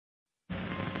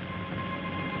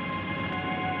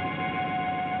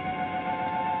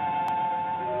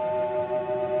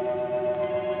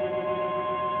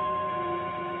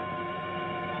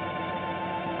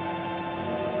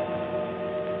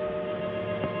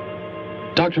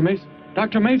Dr. Mason!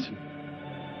 Dr. Mason!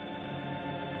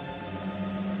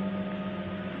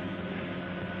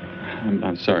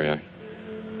 I'm sorry.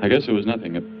 I guess it was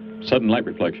nothing. A sudden light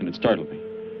reflection. It startled me.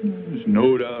 There's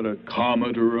no doubt a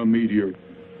comet or a meteor.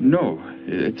 No,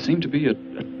 it seemed to be a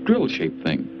drill-shaped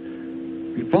thing,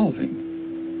 revolving.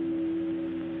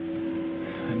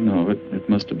 No, it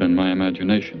must have been my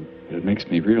imagination, but it makes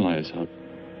me realize how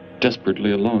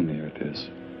desperately alone the Earth is.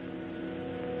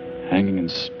 Hanging in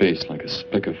space like a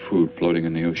speck of food floating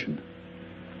in the ocean.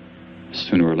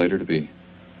 Sooner or later to be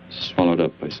swallowed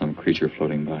up by some creature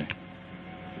floating by.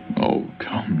 Oh,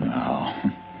 come now.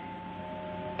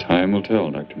 Time will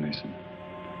tell, Dr. Mason.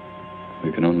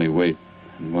 We can only wait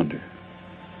and wonder.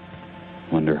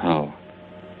 Wonder how.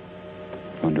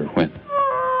 Wonder when.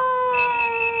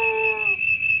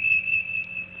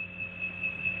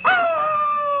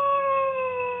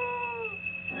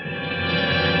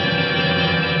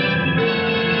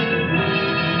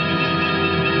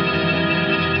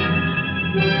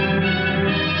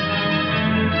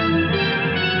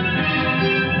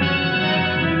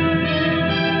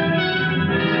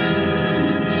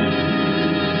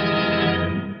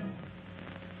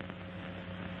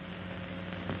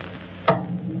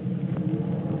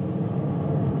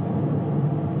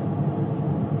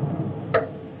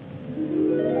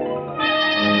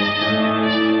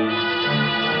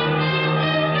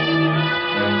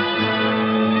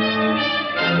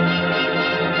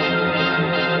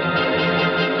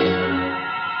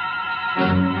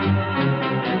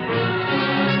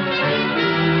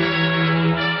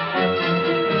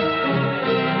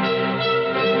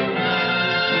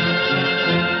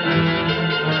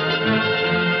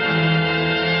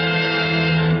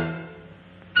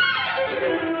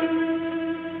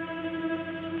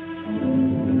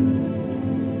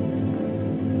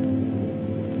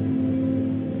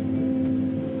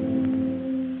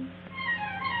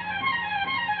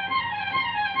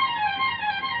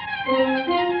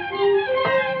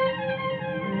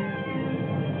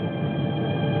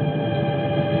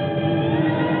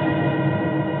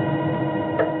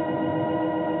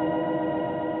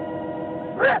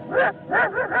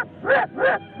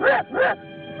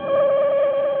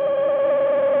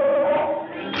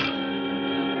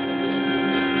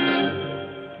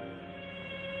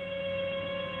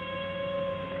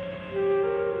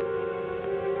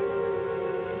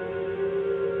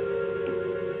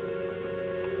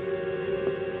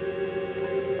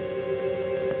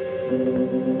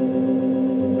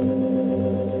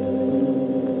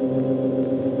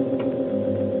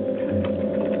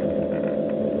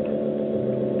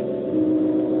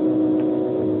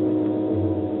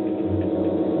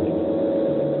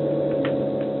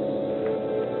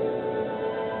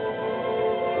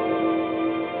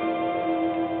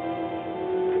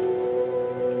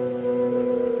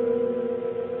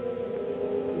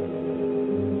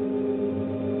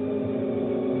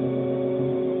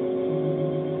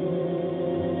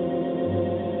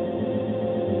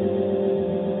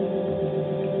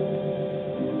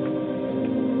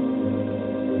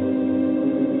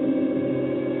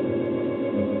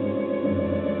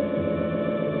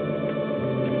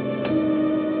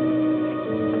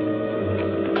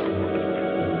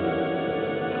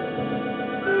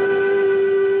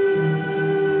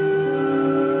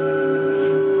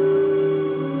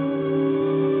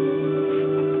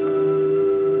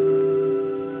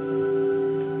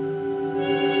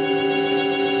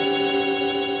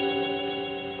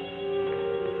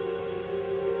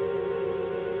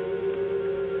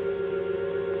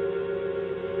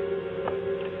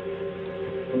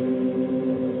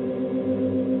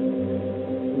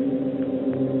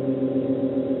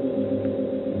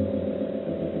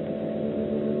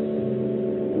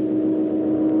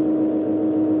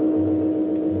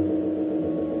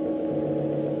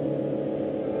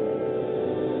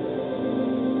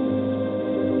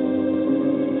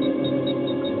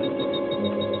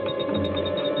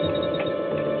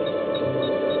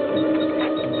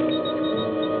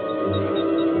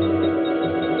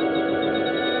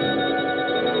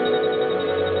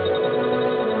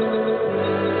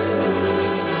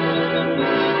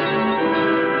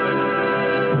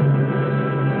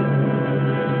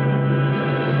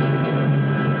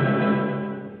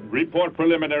 Report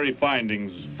preliminary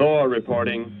findings. Thor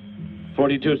reporting.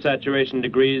 42 saturation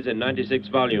degrees and 96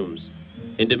 volumes.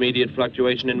 Intermediate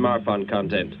fluctuation in Marfan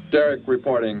content. Derek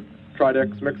reporting.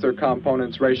 Tridex mixer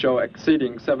components ratio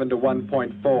exceeding 7 to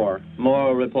 1.4.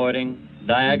 Morrow reporting.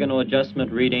 Diagonal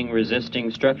adjustment reading resisting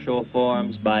structural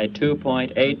forms by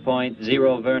 2.8.0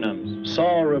 vernums.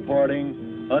 Saul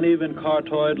reporting. Uneven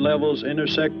cartoid levels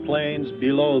intersect planes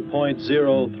below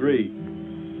 .03.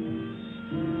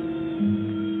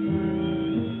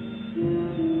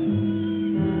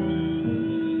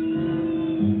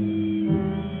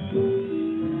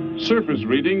 surface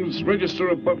readings register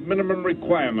above minimum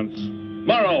requirements.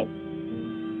 Morrow,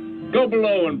 go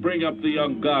below and bring up the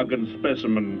young Gargan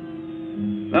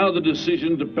specimen. Now the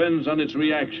decision depends on its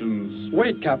reactions.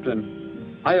 Wait,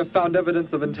 Captain. I have found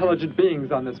evidence of intelligent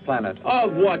beings on this planet.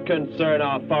 Of what concern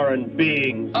are foreign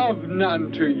beings? Of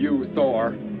none to you,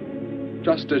 Thor.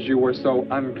 Just as you were so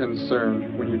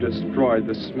unconcerned when you destroyed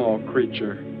the small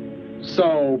creature.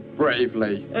 So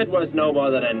bravely. It was no more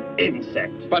than an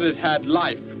insect. But it had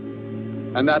life.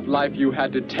 And that life you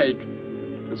had to take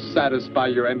to satisfy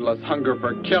your endless hunger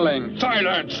for killing.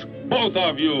 Silence, both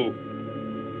of you!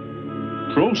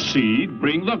 Proceed,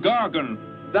 bring the Gargan.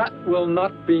 That will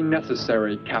not be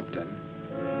necessary, Captain.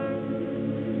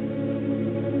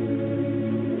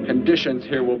 Conditions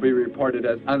here will be reported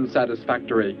as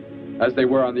unsatisfactory, as they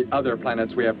were on the other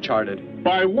planets we have charted.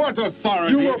 By what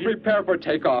authority? You will prepare for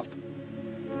takeoff.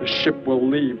 The ship will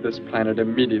leave this planet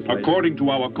immediately. According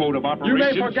to our code of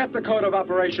operations... You may forget the code of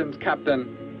operations,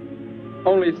 Captain.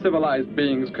 Only civilized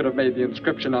beings could have made the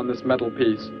inscription on this metal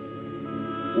piece.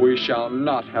 We shall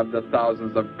not have the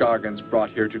thousands of Gargans brought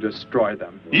here to destroy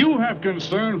them. You have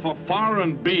concern for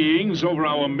foreign beings over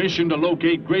our mission to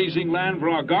locate grazing land for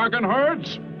our Gargan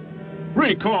herds?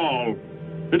 Recall,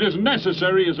 it is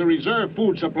necessary as a reserve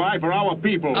food supply for our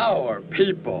people. Our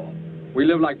people? We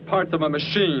live like parts of a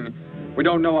machine. We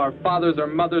don't know our fathers or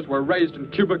mothers were raised in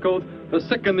cubicles. The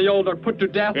sick and the old are put to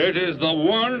death. It is the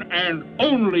one and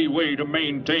only way to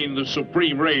maintain the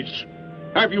supreme race.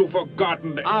 Have you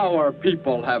forgotten? Our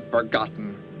people have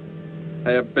forgotten.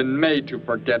 They have been made to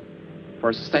forget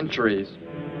for centuries.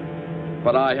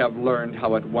 But I have learned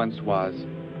how it once was.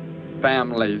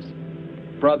 Families,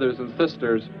 brothers and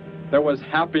sisters. There was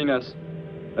happiness.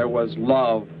 There was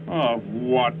love. Of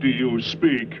what do you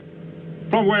speak?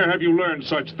 From where have you learned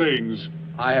such things?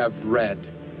 I have read.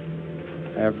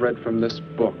 I have read from this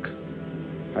book.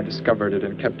 I discovered it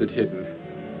and kept it hidden.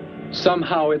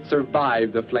 Somehow it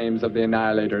survived the flames of the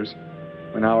Annihilators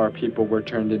when our people were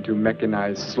turned into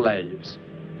mechanized slaves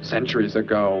centuries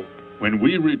ago. When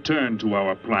we return to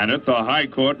our planet, the High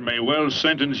Court may well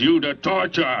sentence you to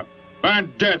torture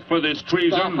and death for this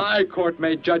treason. The High Court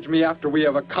may judge me after we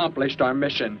have accomplished our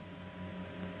mission.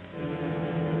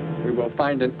 We will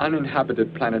find an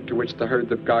uninhabited planet to which the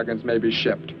herds of Gargans may be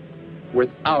shipped,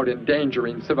 without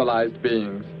endangering civilized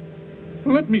beings.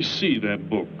 Let me see that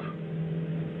book.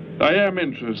 I am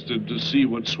interested to see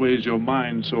what sways your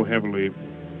mind so heavily.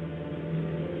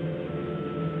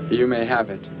 You may have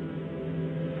it.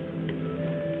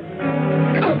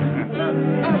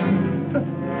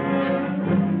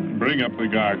 Bring up the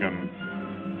Gargan.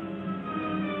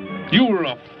 You were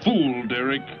a fool,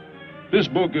 Derek. This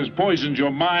book has poisoned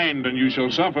your mind, and you shall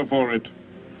suffer for it.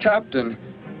 Captain,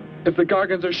 if the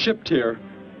Gargans are shipped here,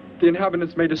 the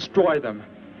inhabitants may destroy them.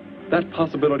 That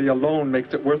possibility alone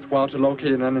makes it worthwhile to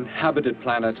locate an uninhabited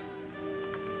planet.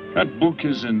 That book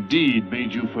has indeed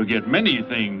made you forget many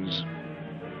things.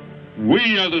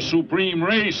 We are the supreme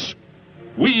race.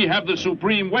 We have the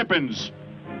supreme weapons.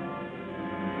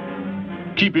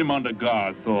 Keep him under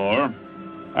guard, Thor.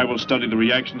 I will study the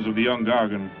reactions of the young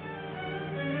Gargan.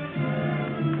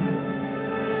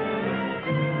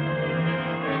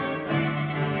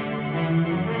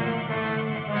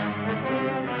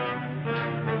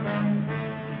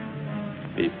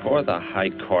 Before the High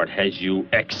Court has you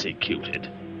executed,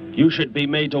 you should be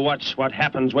made to watch what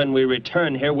happens when we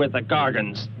return here with the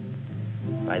Gargans.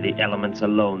 By the elements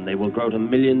alone, they will grow to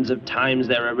millions of times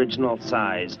their original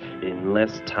size in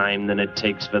less time than it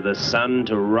takes for the sun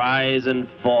to rise and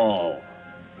fall.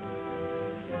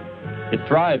 It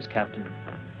thrives, Captain.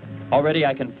 Already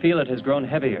I can feel it has grown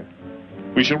heavier.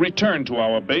 We shall return to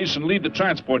our base and leave the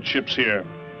transport ships here.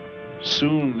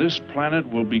 Soon this planet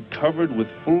will be covered with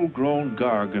full-grown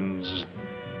Gargans.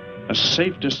 A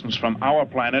safe distance from our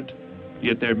planet,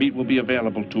 yet their meat will be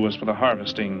available to us for the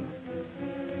harvesting.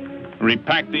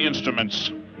 Repack the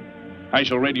instruments. I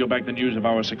shall radio back the news of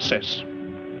our success.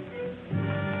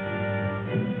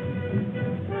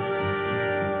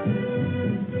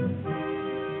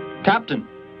 Captain!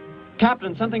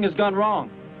 Captain, something has gone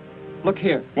wrong. Look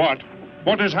here. What?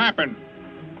 What has happened?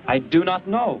 I do not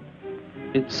know.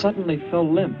 It suddenly fell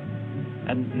limp,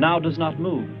 and now does not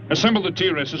move. Assemble the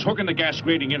TRSs, hook in the gas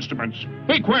grading instruments.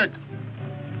 Be quick!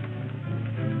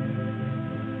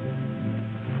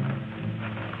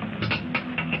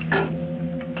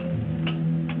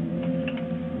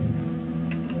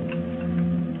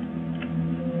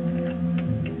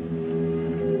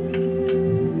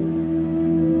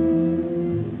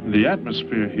 The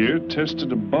atmosphere here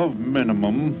tested above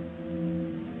minimum.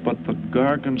 But the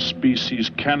Gargan species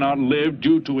cannot live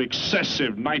due to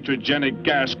excessive nitrogenic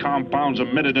gas compounds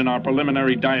emitted in our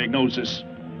preliminary diagnosis.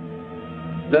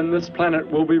 Then this planet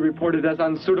will be reported as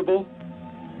unsuitable?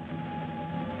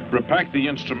 Repack the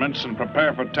instruments and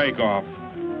prepare for takeoff.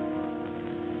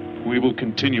 We will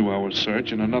continue our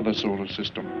search in another solar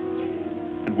system.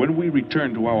 And when we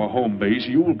return to our home base,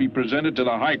 you will be presented to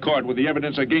the High Court with the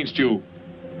evidence against you.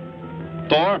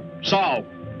 Thor, Saul,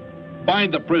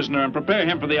 bind the prisoner and prepare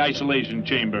him for the isolation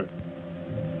chamber.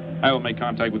 I will make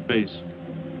contact with base.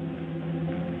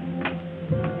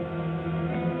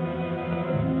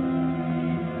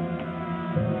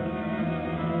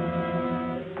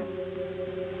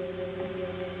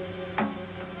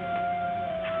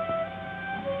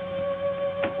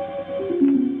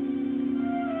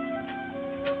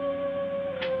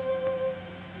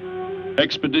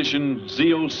 Expedition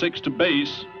Z06 to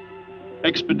base.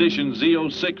 Expedition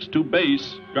Z06 to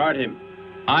base. Guard him.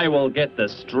 I will get the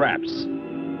straps.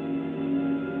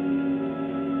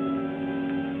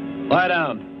 Lie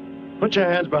down. Put your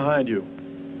hands behind you.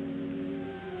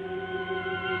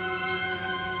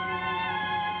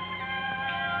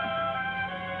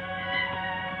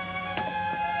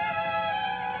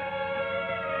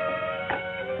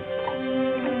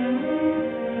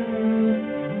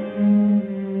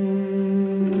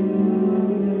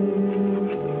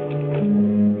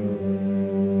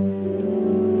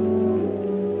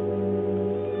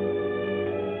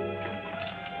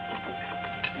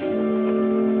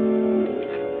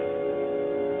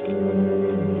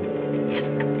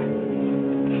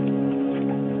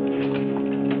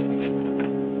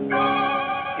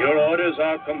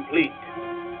 Complete.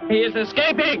 He is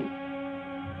escaping!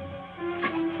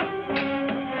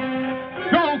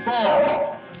 Go,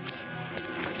 Thor!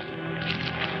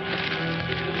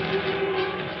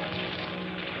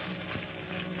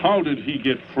 How did he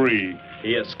get free?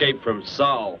 He escaped from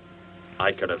Saul.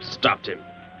 I could have stopped him.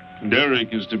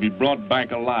 Derek is to be brought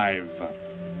back alive.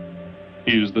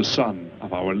 He is the son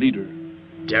of our leader.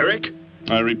 Derek?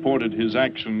 I reported his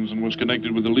actions and was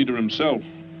connected with the leader himself.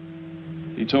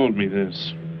 He told me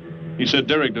this. He said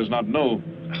Derek does not know.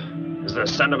 As the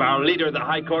son of our leader, the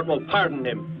High Court will pardon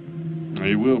him.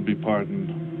 He will be pardoned.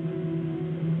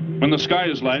 When the sky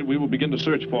is light, we will begin to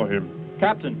search for him.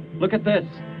 Captain, look at this.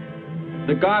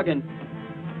 The Gargan.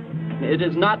 It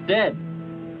is not dead.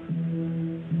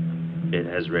 It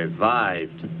has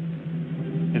revived.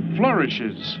 It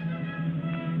flourishes.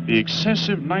 The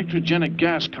excessive nitrogenic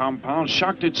gas compound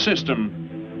shocked its system.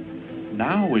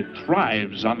 Now it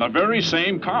thrives on the very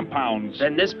same compounds.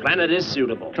 Then this planet is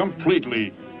suitable.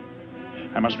 Completely.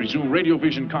 I must resume radio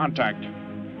vision contact.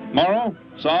 Morrow,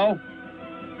 Saul,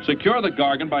 secure the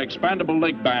Gargan by expandable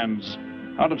leg bands.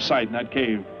 Out of sight in that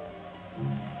cave.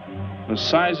 The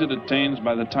size it attains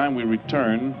by the time we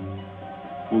return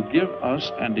will give us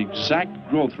an exact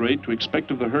growth rate to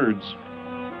expect of the herds.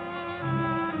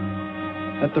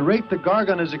 At the rate the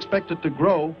Gargan is expected to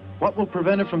grow, what will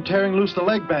prevent it from tearing loose the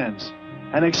leg bands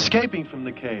and escaping from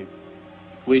the cave?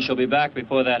 We shall be back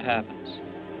before that happens,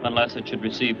 unless it should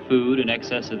receive food in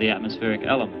excess of the atmospheric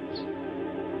elements.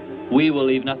 We will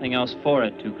leave nothing else for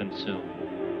it to consume.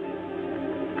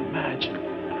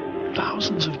 Imagine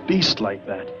thousands of beasts like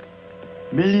that,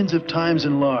 millions of times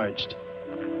enlarged,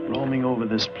 roaming over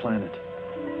this planet.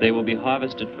 They will be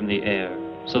harvested from the air,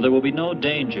 so there will be no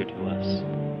danger to us.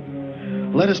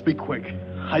 Let us be quick.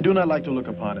 I do not like to look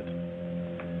upon it.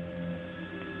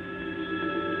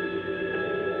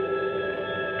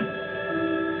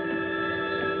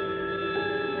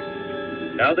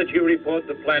 Now that you report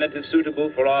the planet is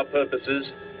suitable for our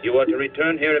purposes, you are to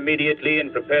return here immediately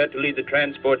and prepare to lead the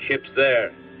transport ships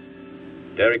there.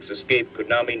 Derek's escape could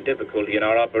now mean difficulty in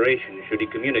our operation should he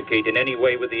communicate in any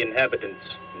way with the inhabitants,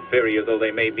 inferior though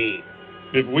they may be.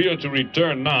 If we are to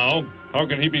return now, how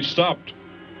can he be stopped?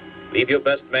 Leave your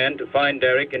best man to find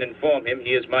Derek and inform him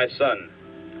he is my son.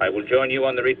 I will join you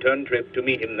on the return trip to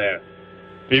meet him there.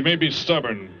 He may be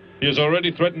stubborn. He has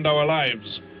already threatened our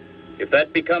lives. If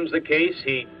that becomes the case,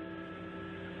 he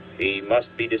must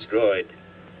be destroyed.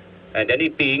 And any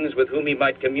beings with whom he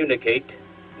might communicate,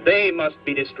 they must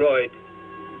be destroyed.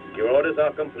 Your orders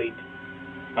are complete.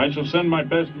 I shall send my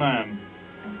best man.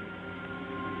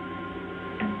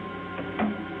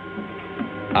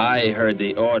 I heard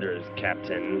the orders,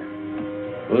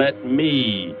 Captain. Let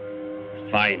me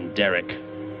find Derek.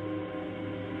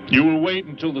 You will wait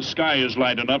until the sky is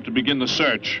light enough to begin the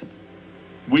search.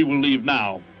 We will leave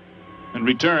now and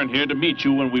return here to meet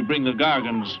you when we bring the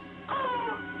Gargans.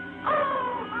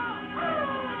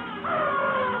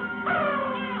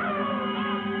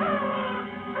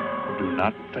 Do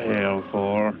not fail,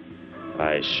 Thor.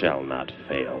 I shall not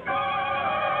fail.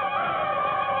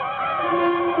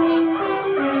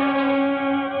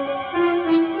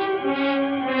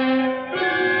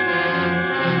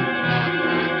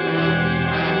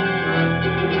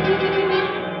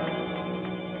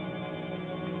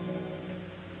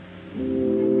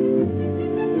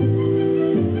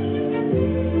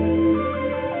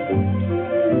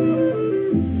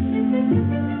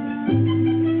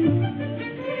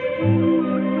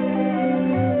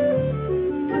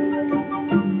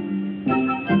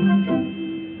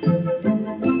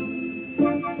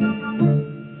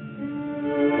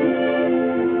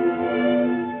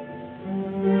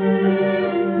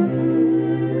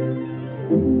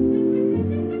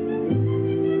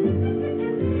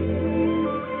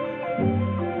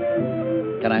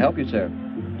 Can I help you, sir?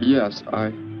 Yes,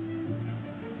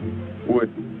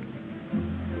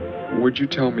 Would you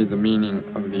tell me the meaning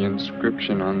of the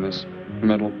inscription on this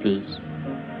metal piece?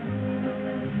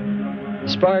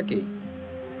 Sparky,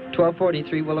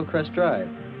 1243 Willowcrest Drive.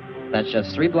 That's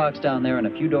just 3 blocks down there and a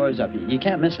few doors up. You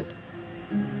can't miss it.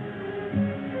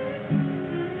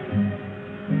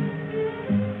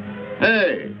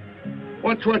 Hey,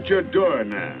 what's what you're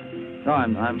doing there? No,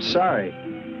 I'm sorry.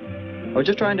 I was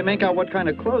just trying to make out what kind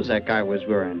of clothes that guy was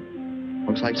wearing.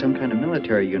 Looks like some kind of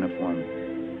military uniform.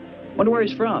 Wonder where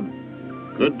he's from.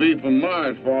 Could be from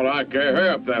Mars, for all I care. Hurry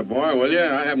up there, boy, will you?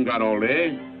 I haven't got all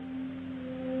day.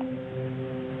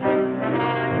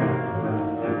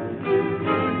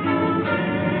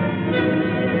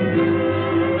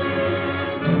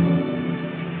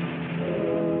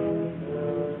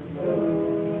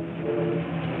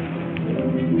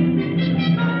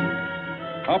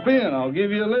 Hop in, I'll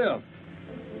give you a lift.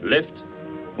 Lift?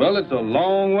 Well, it's a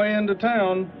long way into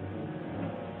town.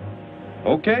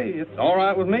 Okay, it's all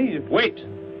right with me. Wait!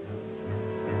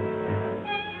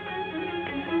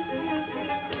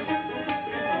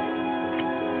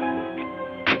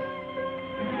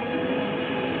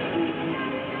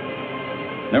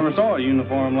 Never saw a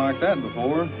uniform like that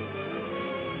before.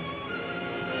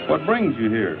 What brings you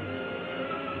here?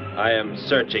 I am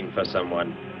searching for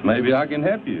someone. Maybe I can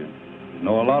help you.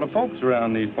 Know a lot of folks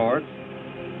around these parts.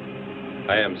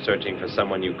 I am searching for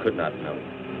someone you could not know.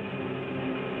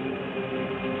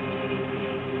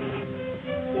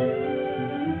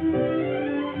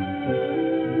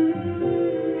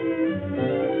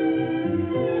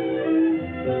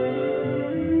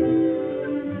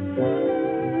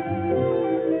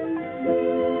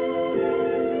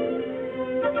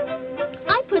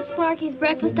 Sparky's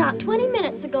breakfast out 20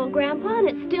 minutes ago, Grandpa, and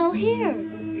it's still here.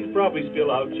 He's probably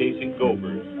still out chasing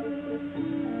gophers.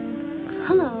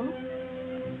 Hello.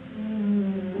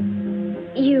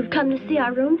 You've come to see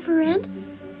our room for rent?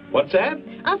 What's that?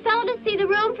 A fellow to see the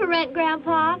room for rent,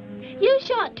 Grandpa. You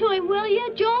show it to him, will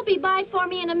you? Joe'll be by for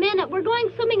me in a minute. We're going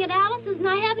swimming at Alice's, and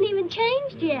I haven't even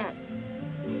changed yet.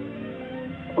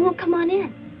 Well, come on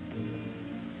in.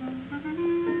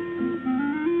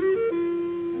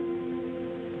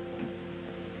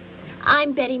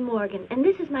 I'm Betty Morgan, and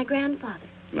this is my grandfather.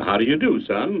 How do you do,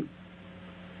 son?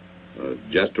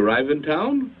 Just arrived in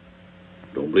town?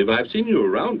 Don't believe I've seen you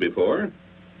around before.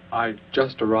 I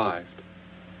just arrived.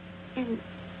 And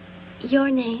your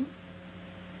name?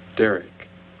 Derek.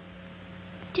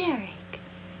 Derek.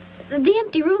 The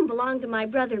empty room belonged to my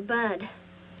brother, Bud.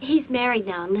 He's married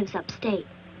now and lives upstate.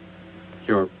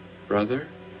 Your brother?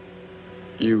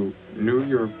 You knew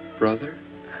your brother?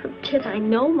 Did I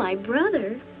know my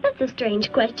brother? That's a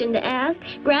strange question to ask.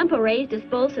 Grandpa raised us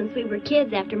both since we were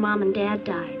kids after Mom and Dad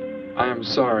died. I am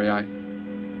sorry,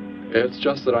 It's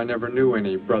just that I never knew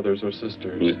any brothers or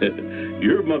sisters.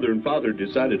 Your mother and father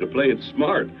decided to play it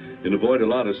smart and avoid a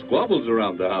lot of squabbles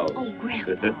around the house. Oh,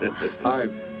 Grandpa. I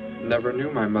never knew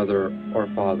my mother or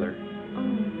father.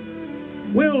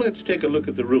 Oh. Well, let's take a look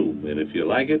at the room, and if you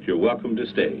like it, you're welcome to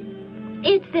stay.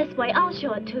 It's this way. I'll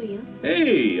show it to you.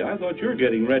 Hey, I thought you were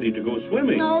getting ready to go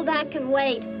swimming. No, that can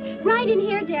wait. Right in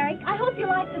here, Derek. I hope you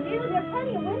like the view. There are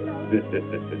plenty of windows.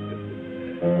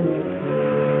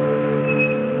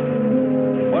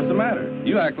 What's the matter?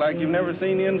 You act like you've never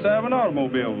seen the inside of an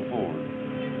automobile before.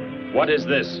 What is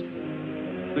this?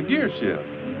 The gear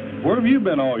shift. Where have you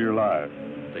been all your life?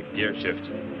 The gear shift.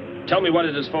 Tell me what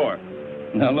it is for.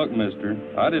 Now, look, mister,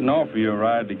 I didn't offer you a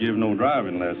ride to give no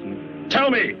driving lesson.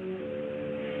 Tell me!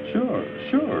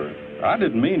 Sure. I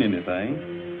didn't mean anything.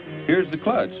 Here's the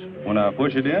clutch. When I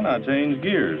push it in, I change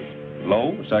gears.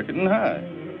 Low, second, and high.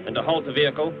 And to halt the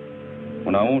vehicle?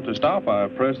 When I want to stop, I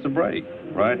press the brake,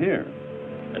 right here.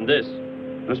 And this?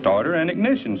 The starter and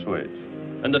ignition switch.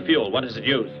 And the fuel, what does it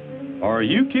use? Are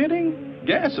you kidding?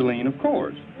 Gasoline, of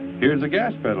course. Here's the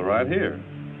gas pedal right here.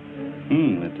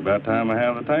 It's about time I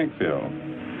have the tank filled.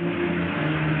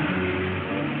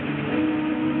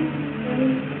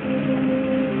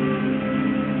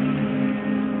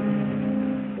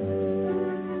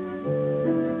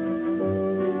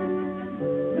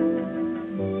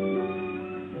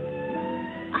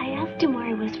 I asked him where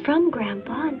he was from,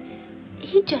 Grandpa, and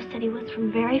he just said he was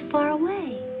from very far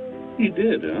away. He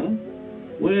did, huh?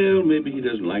 Well, maybe he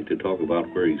doesn't like to talk about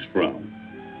where he's from.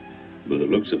 By the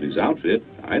looks of his outfit,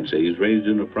 I'd say he's raised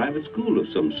in a private school of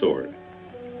some sort.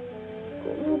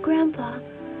 Well, Grandpa,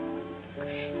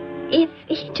 if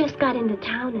he just got into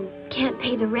town and can't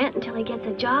pay the rent until he gets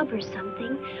a job or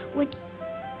something, would...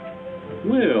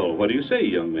 Well, what do you say,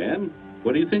 young man?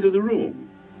 What do you think of the room?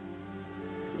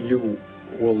 You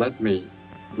will let me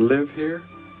live here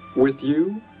with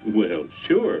you? Well,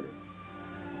 sure.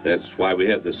 That's why we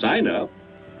had the sign up.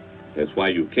 That's why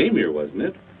you came here, wasn't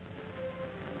it?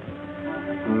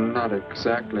 Not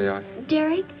exactly,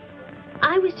 Derek,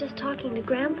 I was just talking to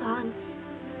Grandpa, and...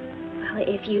 Well,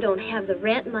 if you don't have the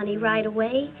rent money right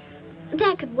away,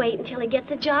 that could wait until he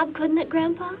gets a job, couldn't it,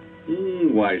 Grandpa?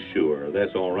 Why, sure.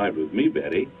 That's all right with me,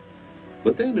 Betty.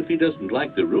 But then if he doesn't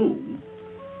like the room...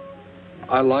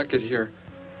 I like it here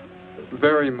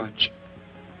very much.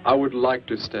 I would like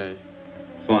to stay.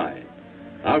 Fine.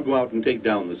 I'll go out and take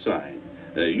down the sign.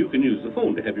 You can use the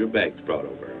phone to have your bags brought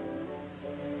over.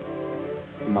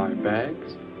 My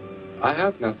bags? I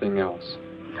have nothing else.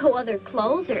 No other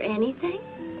clothes or anything?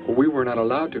 We were not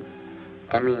allowed to.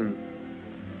 I mean,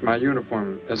 my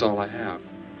uniform is all I have.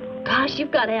 Gosh, you've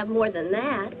got to have more than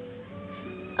that.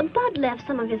 Bud left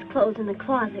some of his clothes in the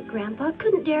closet, Grandpa.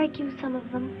 Couldn't Derek use some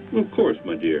of them? Of course,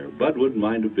 my dear. Bud wouldn't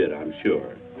mind a bit, I'm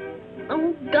sure.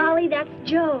 Oh, golly, that's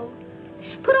Joe.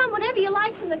 Put on whatever you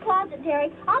like from the closet,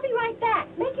 Derek. I'll be right back.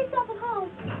 Make yourself at home.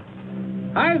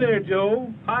 Hi there,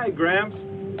 Joe. Hi, Gramps.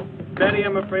 Betty,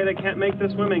 I'm afraid I can't make the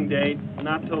swimming date.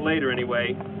 Not till later,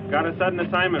 anyway. Got a sudden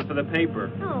assignment for the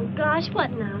paper. Oh, gosh,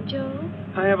 what now, Joe?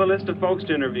 I have a list of folks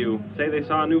to interview. Say they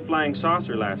saw a new flying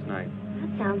saucer last night.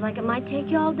 That sounds like it might take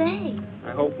you all day.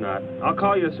 I hope not. I'll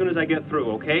call you as soon as I get through,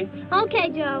 okay? Okay,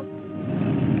 Joe.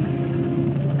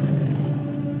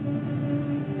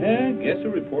 I guess a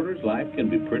reporter's life can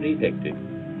be pretty hectic.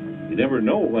 You never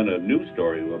know when a news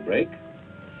story will break.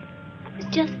 I was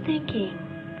just thinking.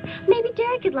 Maybe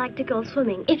Derek would like to go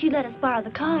swimming if you let us borrow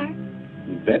the car.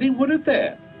 Betty would at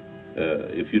that.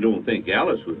 If you don't think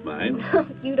Alice would mind.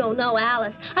 You don't know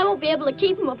Alice. I won't be able to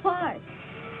keep them apart.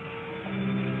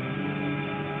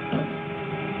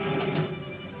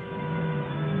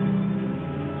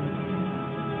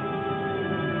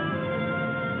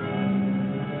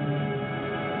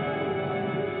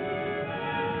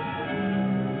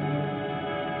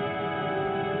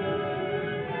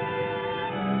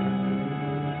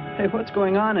 Hey, what's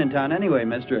going on in town anyway,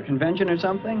 mister? A convention or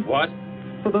something? What?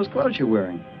 For those clothes you're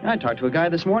wearing. I talked to a guy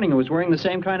this morning who was wearing the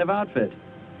same kind of outfit.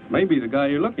 Maybe the guy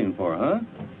you're looking for, huh?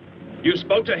 You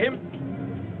spoke to him?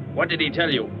 What did he tell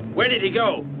you? Where did he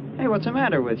go? Hey, what's the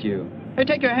matter with you? Hey,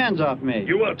 take your hands off me.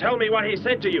 You will tell me what he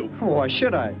said to you. Oh, why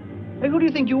should I? Hey, who do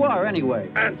you think you are, anyway?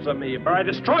 Answer me, or I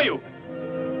destroy you.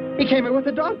 He came here with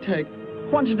a dog tag.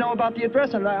 Wanted to know about the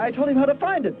address, and I told him how to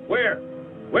find it. Where?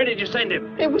 Where did you send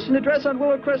him? It was an address on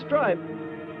Willow Crest Drive.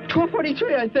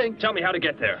 1243, I think. Tell me how to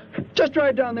get there. Just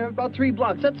drive down there about 3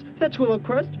 blocks. That's Willow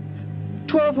Crest.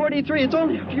 1243. It's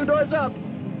only a few doors up.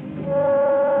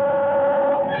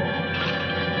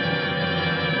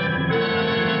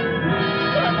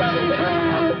 Somebody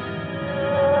help!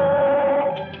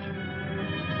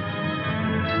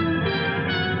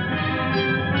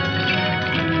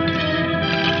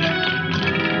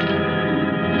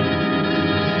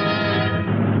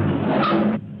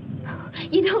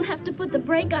 You don't have to put the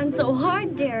brake on so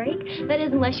hard, Derek. That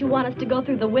is, unless you want us to go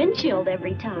through the windshield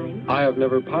every time. I have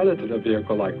never piloted a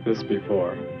vehicle like this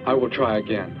before. I will try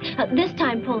again. This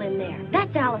time, pull in there.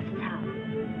 That's Alice's house.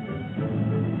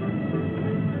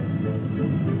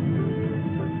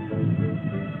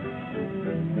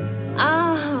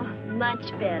 Oh,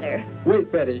 much better. Wait,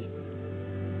 Betty.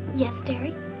 Yes,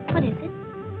 Derek? What is it?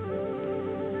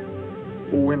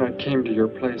 When I came to your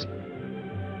place,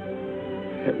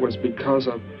 it was because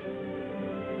of...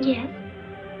 Yes?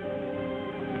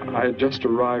 I had just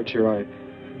arrived here.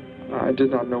 I did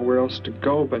not know where else to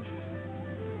go, but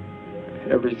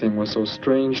everything was so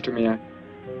strange to me.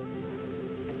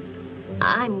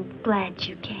 I'm glad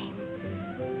you came.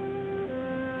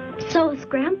 So is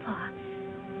Grandpa.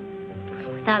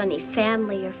 Without any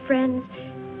family or friends,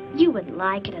 you wouldn't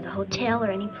like it at a hotel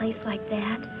or any place like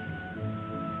that.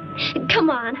 Come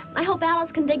on. I hope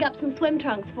Alice can dig up some swim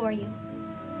trunks for you.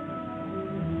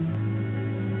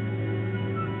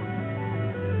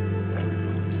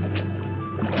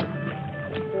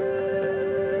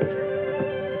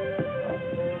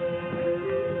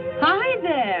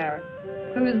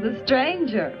 the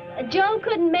stranger? Joe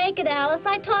couldn't make it, Alice.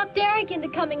 I talked Derek into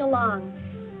coming along.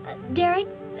 Derek,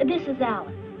 this is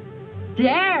Alice.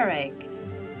 Derek?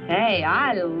 Hey,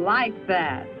 I like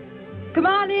that. Come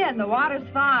on in, the water's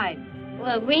fine.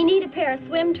 Well, we need a pair of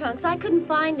swim trunks. I couldn't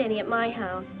find any at my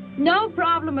house. No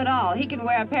problem at all. He can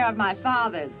wear a pair of my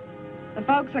father's. The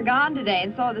folks are gone today,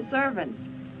 and so are the servants.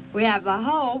 We have the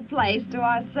whole place to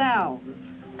ourselves.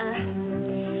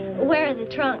 Where are the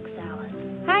trunks, Alice?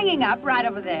 Hanging up right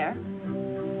over there.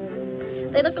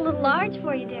 They look a little large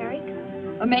for you, Derek.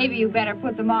 Or maybe you better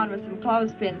put them on with some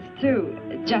clothespins, too,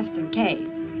 just in case.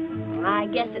 I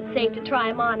guess it's safe to try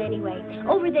them on anyway.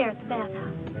 Over there at the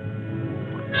bathhouse.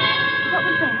 What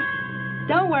was that?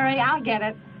 Don't worry, I'll get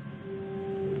it.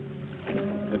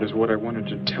 It is what I wanted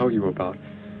to tell you about.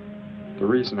 The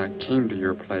reason I came to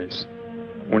your place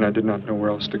when I did not know where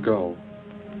else to go.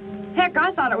 Heck,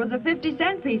 I thought it was a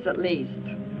 50-cent piece at least.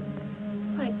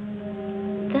 Why,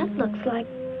 that looks like...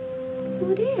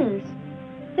 Who it is?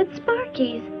 It's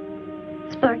Sparky's.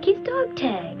 Sparky's dog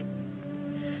tag.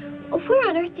 Where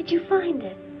on earth did you find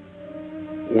it?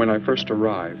 When I first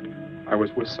arrived, I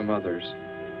was with some others.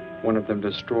 One of them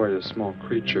destroyed a small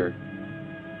creature.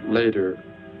 Later,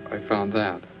 I found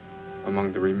that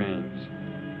among the remains.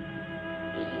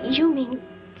 You mean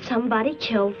somebody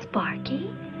killed Sparky?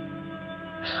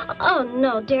 Oh,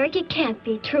 no, Derek, it can't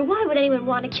be true. Why would anyone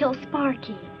want to kill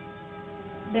Sparky?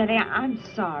 Betty, I'm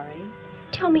sorry.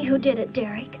 Tell me who did it,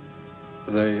 Derek.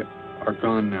 They are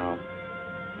gone now.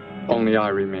 Only I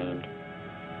remained.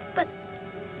 But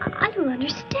I don't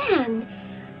understand.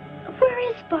 Where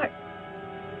is Sparky?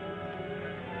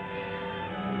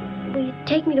 Will you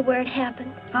take me to where it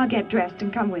happened? I'll get dressed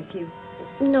and come with you.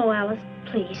 No, Alice,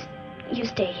 please. You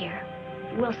stay here.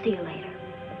 We'll see you later.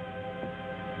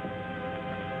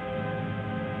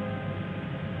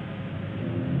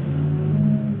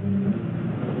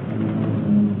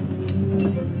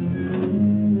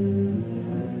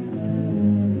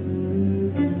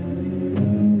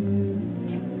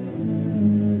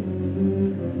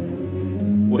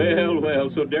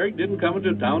 Well, so Derek didn't come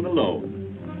into town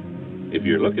alone. If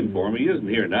you're looking for him, he isn't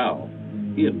here now.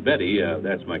 He and Betty,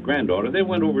 that's my granddaughter, they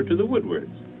went over to the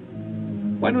Woodwards.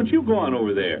 Why don't you go on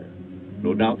over there?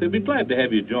 No doubt they'd be glad to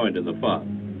have you joined in the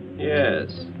fun.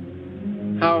 Yes.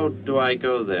 How do I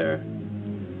go there?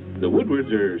 The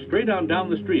Woodwards are straight on down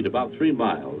the street about 3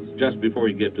 miles, just before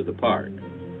you get to the park.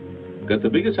 Got the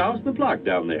biggest house in the block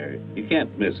down there. You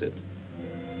can't miss it.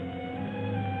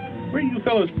 Where are you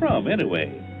fellas from,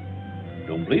 anyway?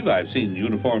 Don't believe I've seen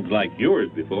uniforms like yours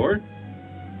before.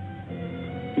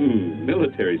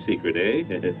 Military secret, eh?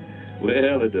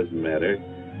 Well, it doesn't matter.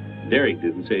 Derek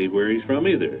didn't say where he's from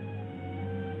either.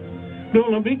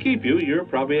 Don't let me keep you. You're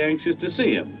probably anxious to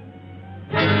see him.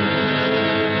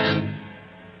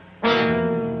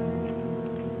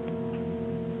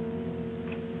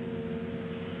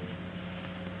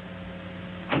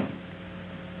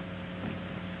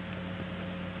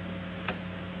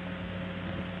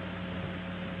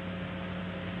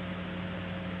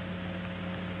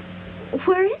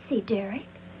 Where is he, Derek?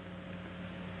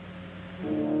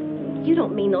 You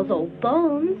don't mean those old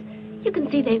bones. You can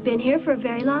see they've been here for a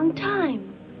very long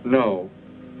time. No.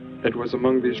 It was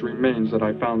among these remains that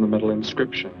I found the metal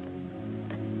inscription.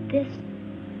 But this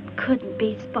couldn't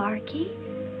be Sparky.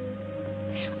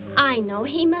 I know.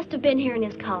 He must have been here and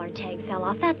his collar tag fell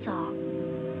off, that's all.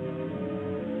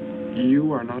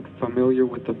 You are not familiar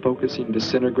with the focusing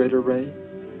disintegrator ray?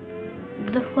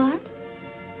 The what?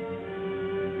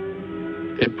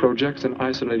 It projects an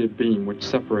isolated beam which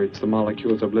separates the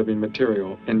molecules of living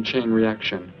material in chain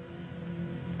reaction.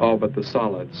 All but the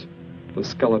solids, the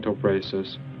skeletal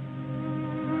braces.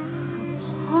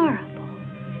 Horrible.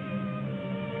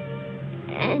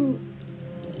 And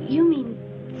you mean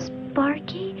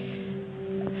Sparky?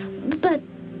 But...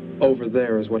 Over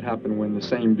there is what happened when the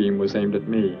same beam was aimed at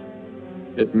me.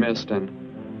 It missed, and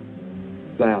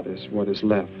that is what is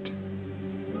left.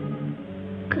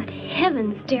 Good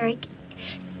heavens, Derek.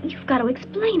 You've got to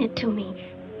explain it to me.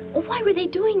 Why were they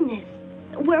doing this?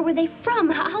 Where were they from?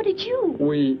 How did you...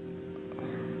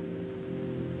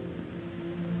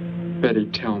 Betty,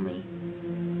 tell me,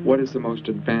 what is the most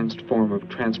advanced form of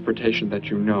transportation that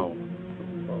you know?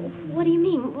 What do you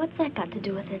mean? What's that got to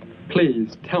do with it?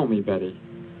 Please, tell me, Betty.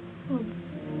 Well,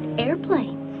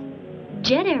 airplanes.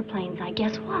 Jet airplanes, I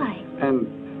guess. Why?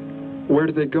 And where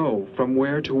do they go? From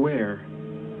where to where?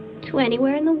 To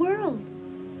anywhere in the world.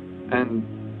 And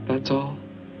that's all?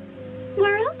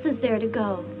 Where else is there to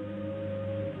go?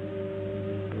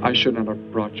 I should not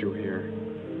have brought you here.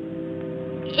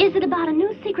 Is it about a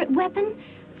new secret weapon?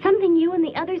 Something you and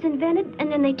the others invented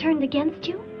and then they turned against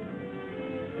you?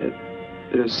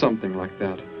 It is something like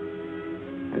that.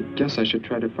 I guess I should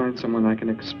try to find someone I can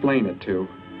explain it to.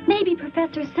 Maybe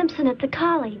Professor Simpson at the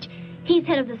college. He's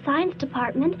head of the science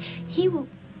department. He will...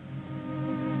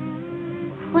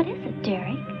 What is it,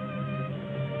 Derek?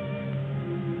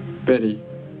 Betty,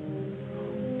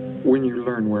 when you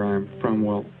learn where I'm from,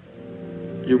 well,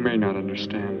 you may not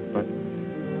understand, but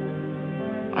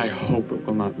I hope it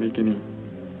will not make any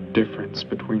difference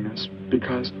between us,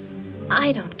 because...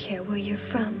 I don't care where you're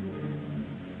from.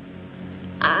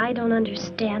 I don't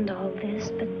understand all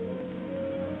this, but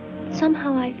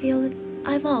somehow I feel that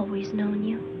I've always known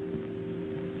you.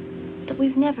 That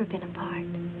we've never been apart.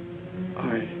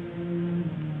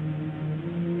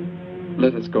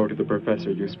 Let us go to the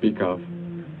professor you speak of.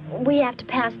 We have to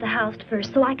pass the house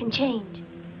first so I can change.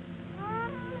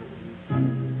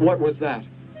 What was that?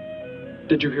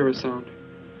 Did you hear a sound?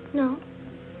 No.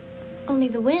 Only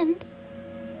the wind.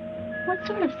 What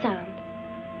sort of sound?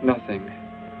 Nothing.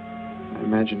 My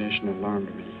imagination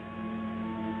alarmed me.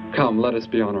 Come, let us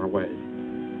be on our way.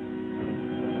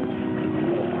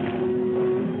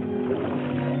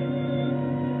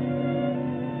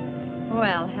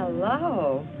 Well,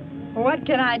 hello. What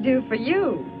can I do for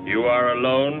you? You are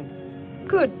alone?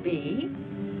 Could be.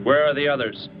 Where are the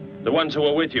others? The ones who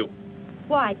were with you?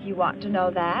 Why do you want to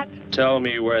know that? Tell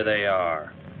me where they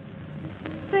are.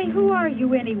 Say, who are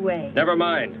you anyway? Never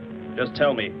mind. Just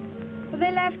tell me. Well,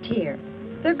 they left here.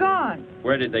 They're gone.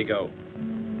 Where did they go?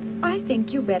 I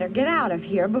think you better get out of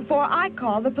here before I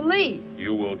call the police.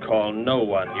 You will call no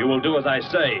one. You will do as I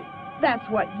say. That's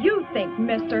what you think,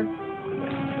 mister.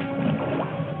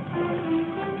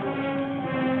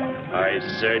 I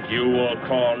said you will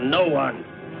call no one.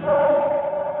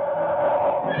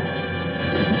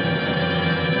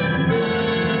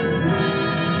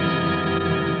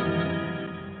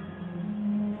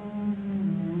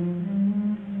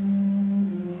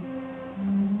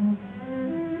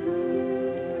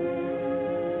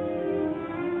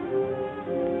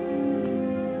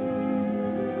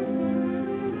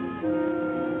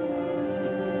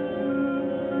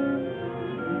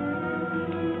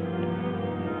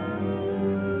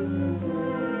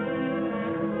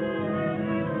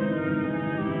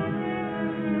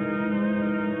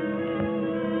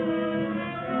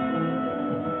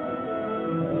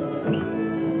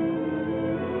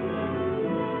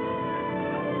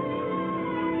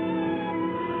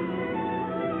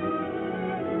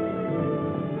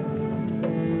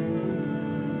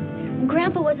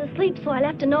 Grandpa was asleep, so I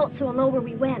left a note so he'll know where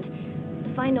we went.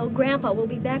 If I know Grandpa will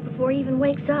be back before he even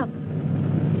wakes up.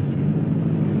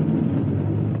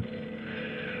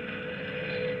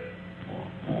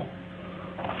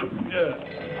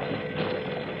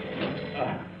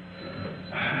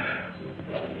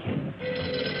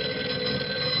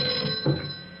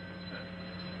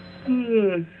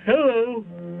 Hello.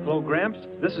 Hello, Gramps.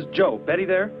 This is Joe. Betty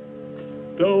there?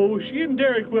 No, she and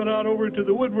Derek went out over to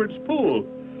the Woodward's pool.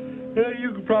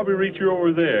 You could probably reach her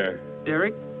over there.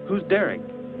 Derek? Who's Derek?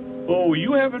 Oh,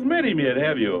 you haven't met him yet,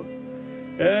 have you?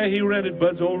 He rented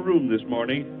Bud's old room this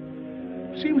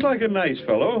morning. Seems like a nice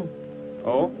fellow.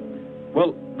 Oh?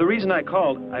 Well, the reason I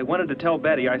called, I wanted to tell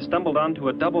Betty I stumbled onto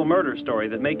a double murder story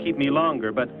that may keep me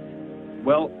longer, but,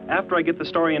 well, after I get the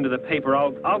story into the paper,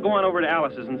 I'll go on over to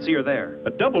Alice's and see her there.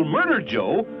 A double murder,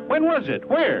 Joe? When was it?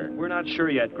 Where? We're not sure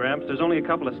yet, Gramps. There's only a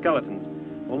couple of skeletons.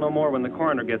 We'll know more when the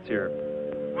coroner gets here.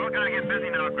 Well, gotta get busy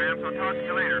now, Gramps. I'll talk to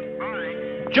you later.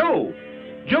 Bye. Joe!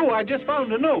 Joe, I just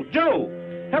found a note. Joe!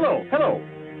 Hello, hello.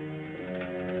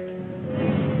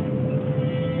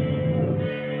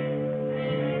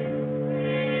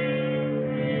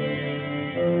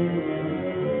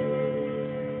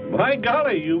 My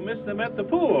golly, you missed them at the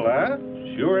pool, huh?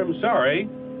 Sure am sorry.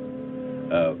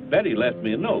 Betty left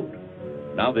me a note.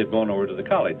 Now they've gone over to the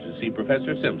college to see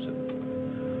Professor Simpson.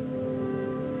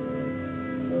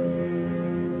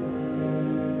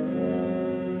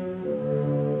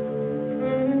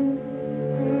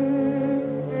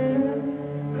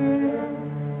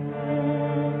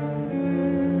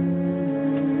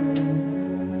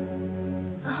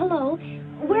 Hello.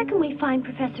 Where can we find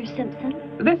Professor Simpson?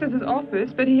 This is his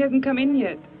office, but he hasn't come in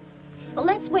yet. Well,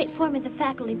 let's wait for him at the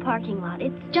faculty parking lot.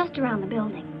 It's just around the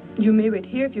building. You may wait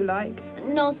here if you like.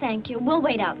 No, thank you. We'll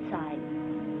wait outside.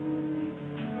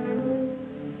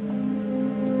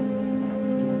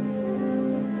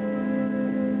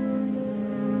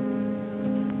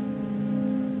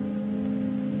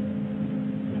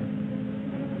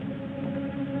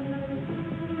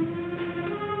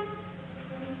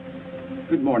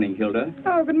 Good morning, Hilda.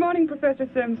 Oh, good morning, Professor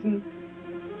Simpson.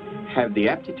 Have the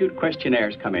aptitude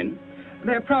questionnaires come in?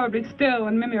 They're probably still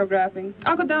in mimeographing.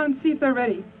 I'll go down and see if they're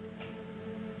ready.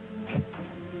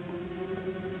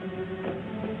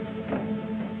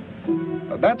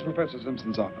 That's Professor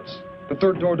Simpson's office. The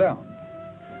third door down.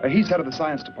 He's head of the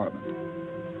science department.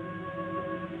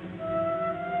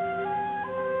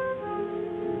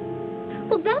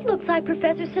 Well, that looks like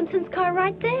Professor Simpson's car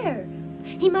right there.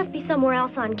 He must be somewhere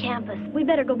else on campus. We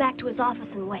better go back to his office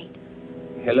and wait.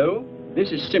 Hello?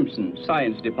 This is Simpson,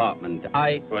 science department.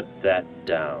 Put that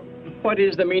down. What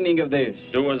is the meaning of this?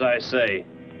 Do as I say.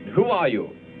 Who are you?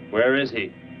 Where is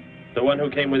he? The one who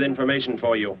came with information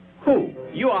for you. Who?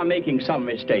 You are making some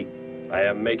mistake. I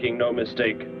am making no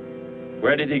mistake.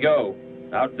 Where did he go?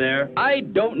 Out there? I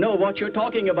don't know what you're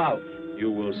talking about.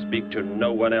 You will speak to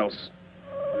no one else.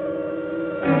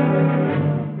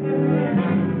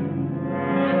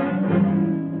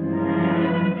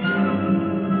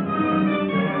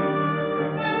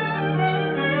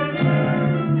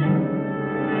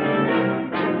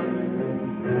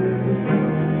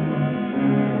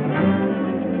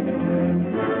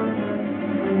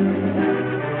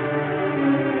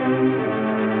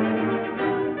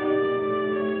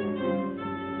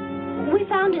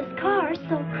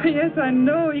 Yes, I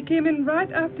know. He came in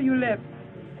right after you left.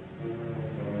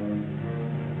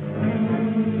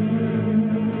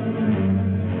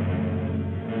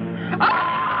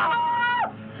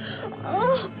 Ah!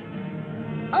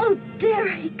 Oh,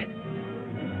 Derek.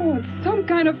 Oh, it's some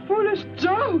kind of foolish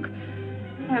joke.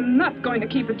 I'm not going to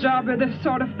keep a job where this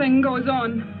sort of thing goes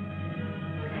on.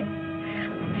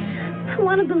 I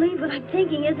want to believe what I'm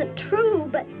thinking isn't true,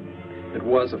 but... It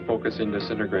was a focusing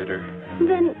disintegrator.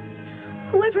 Then...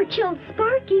 whoever killed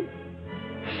Sparky...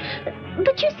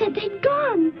 But you said they'd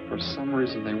gone. For some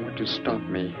reason, they went to stop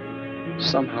me.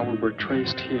 Somehow we were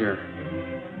traced here.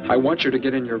 I want you to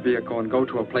get in your vehicle and go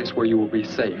to a place where you will be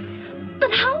safe.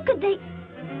 But how could they...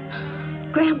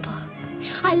 Grandpa.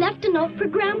 I left a note for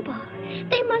Grandpa.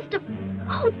 They must have...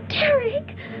 Oh,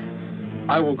 Derek.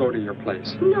 I will go to your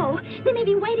place. No, they may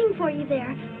be waiting for you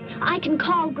there. I can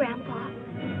call Grandpa.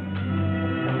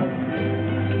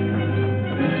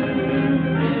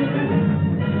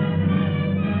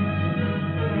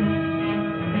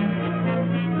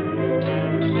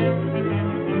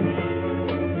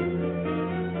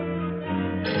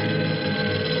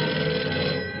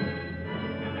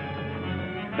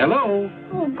 Hello?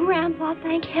 Oh, Grandpa,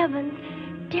 thank heavens.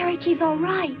 Derek, he's all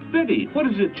right. Betty, what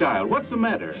is it, child? What's the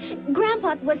matter?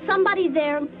 Grandpa, was somebody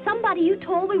there? Somebody you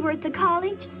told we were at the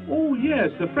college? Oh,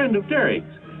 yes, a friend of Derek's.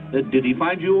 Did he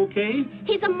find you okay?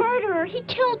 He's a murderer. He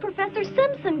killed Professor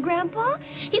Simpson, Grandpa.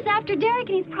 He's after Derek,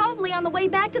 and he's probably on the way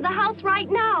back to the house right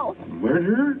now. A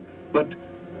murderer? But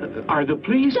are the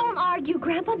police... Don't argue,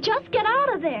 Grandpa. Just get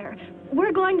out of there.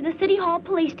 We're going to the City Hall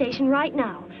police station right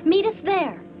now. Meet us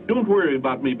there. Don't worry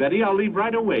about me, Betty. I'll leave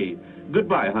right away.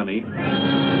 Goodbye, honey.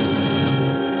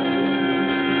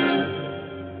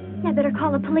 I better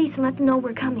call the police and let them know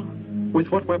we're coming. With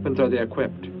what weapons are they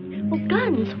equipped? Well,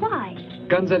 guns. Why?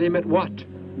 Guns that emit what?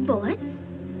 Bullets.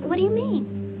 What do you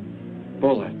mean?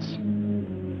 Bullets.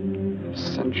 A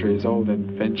centuries-old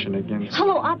invention against...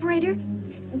 Hello, operator.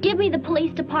 Give me the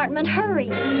police department. Hurry.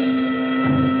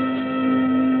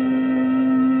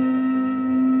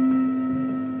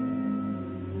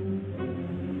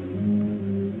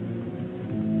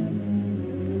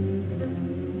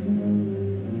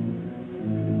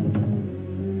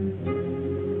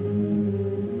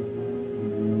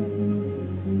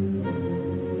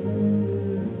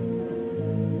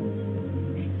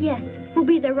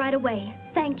 Right away.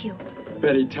 Thank you.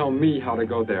 Betty, tell me how to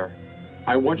go there.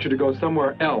 I want you to go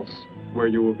somewhere else where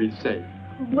you will be safe.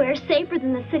 We're safer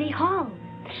than the City Hall.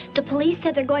 The police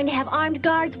said they're going to have armed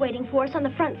guards waiting for us on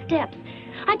the front steps.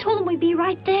 I told them we'd be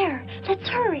right there. Let's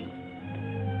hurry.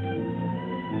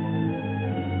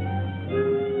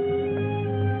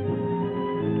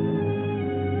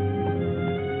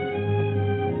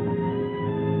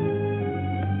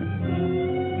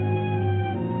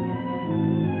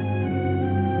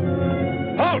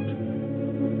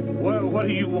 What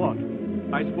do you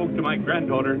want? I spoke to my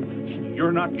granddaughter.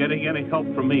 You're not getting any help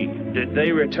from me. Did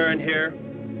they return here?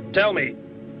 Tell me.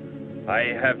 I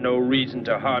have no reason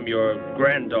to harm your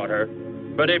granddaughter,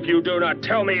 but if you do not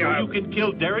tell me, You can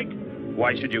kill Derek?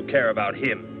 Why should you care about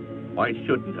him? Why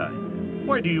shouldn't I?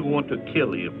 Why do you want to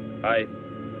kill him?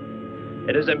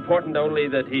 It is important only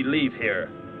that he leave here,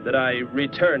 that I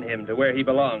return him to where he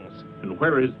belongs. And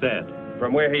where is that?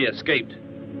 From where he escaped.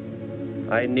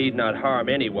 I need not harm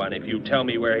anyone if you tell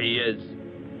me where he is.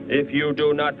 If you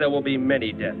do not, there will be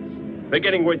many deaths.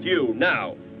 Beginning with you,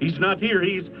 now. He's not here.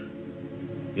 He's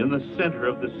in the center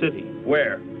of the city.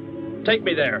 Where? Take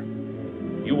me there.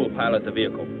 You will pilot the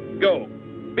vehicle. Go.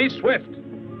 Be swift.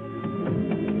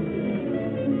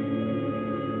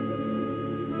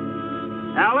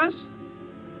 Alice?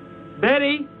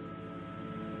 Betty?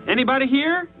 Anybody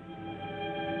here?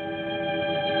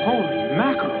 Holy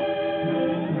mackerel.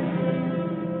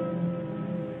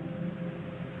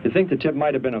 You think the tip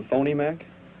might have been a phony, Mac?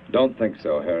 Don't think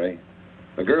so, Harry.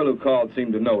 The girl who called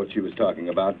seemed to know what she was talking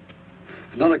about.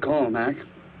 Another call, Mac.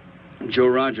 Joe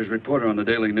Rogers, reporter on the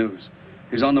Daily News.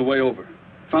 He's on the way over.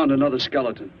 Found another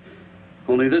skeleton.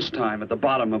 Only this time at the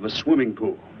bottom of a swimming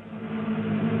pool.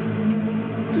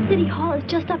 The city hall is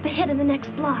just up ahead in the next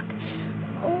block.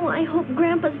 Oh, I hope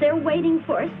Grandpa's there waiting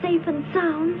for us safe and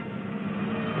sound.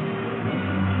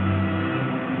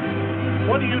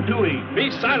 What are you doing?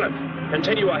 Be silent.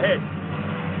 Continue ahead.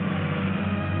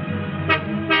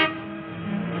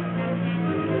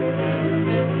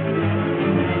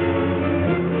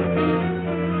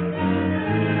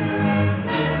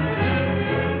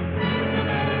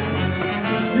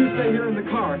 You stay here in the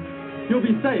car. You'll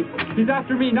be safe. He's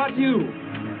after me, not you.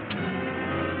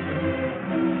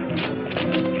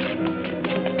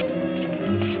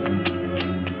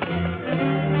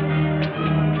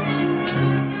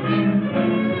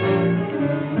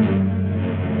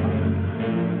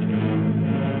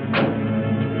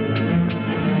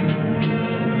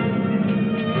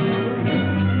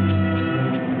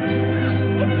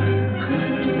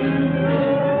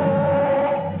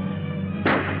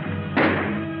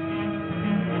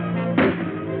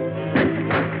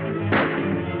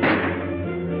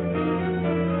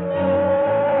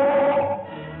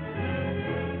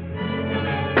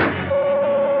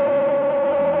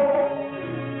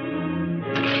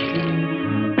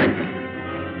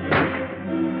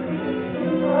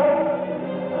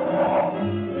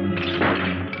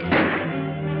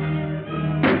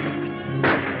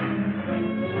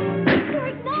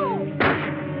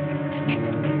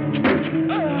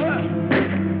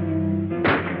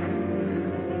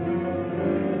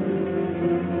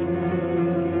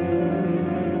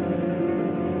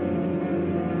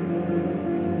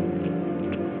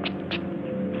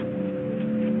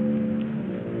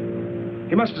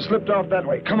 He must have slipped off that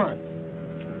way. Come on.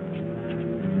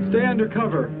 Stay under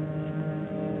cover.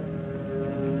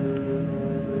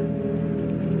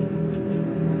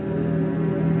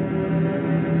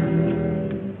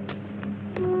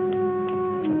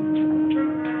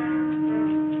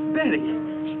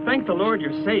 Betty, thank the Lord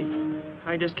you're safe.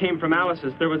 I just came from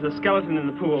Alice's. There was a skeleton in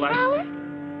the pool. Alice?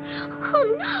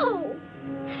 Oh, no!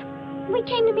 We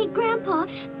came to meet Grandpa.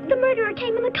 The murderer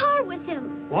came in the car with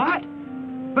him. What?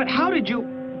 But how did you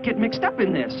get mixed up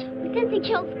in this? Since he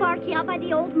killed Sparky out by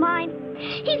the old mine.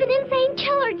 He's an insane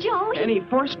killer, Joe. And he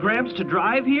forced Gramps to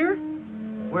drive here?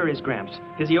 Where is Gramps?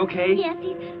 Is he okay? Yes,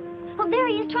 well, there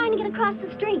he is trying to get across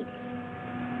the street.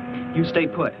 You stay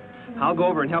put. I'll go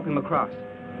over and help him across.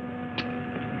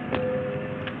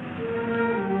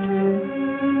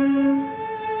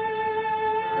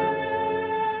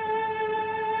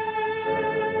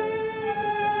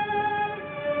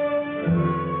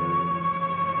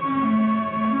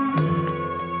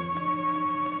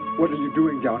 What are you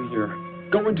doing down here?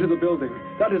 Go into the building.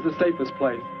 That is the safest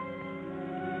place.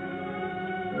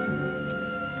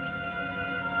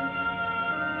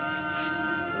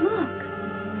 Look.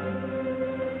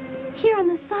 Here on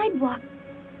the sidewalk.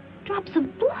 Drops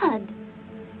of blood.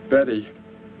 Betty,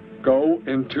 go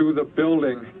into the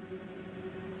building.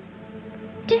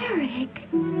 Derek.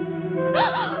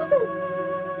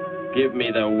 Give me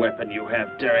the weapon you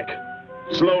have, Derek.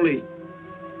 Slowly.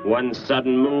 One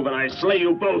sudden move and I slay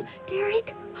you both.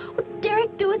 Derek? Will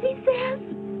Derek do as he says?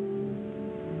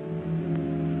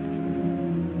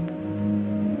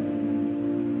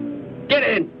 Get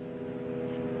in!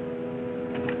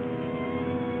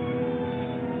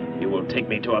 You will take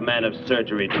me to a man of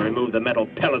surgery to remove the metal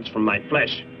pellets from my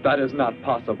flesh. That is not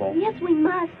possible. Yes, we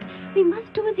must. We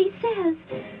must do as he says.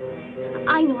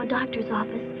 I know a doctor's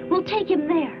office. We'll take him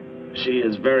there. She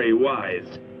is very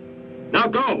wise. Now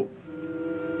go!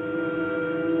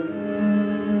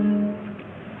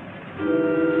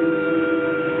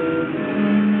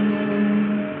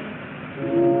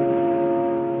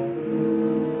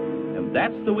 And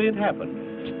that's the way it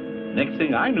happened. Next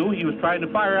thing I knew, he was trying to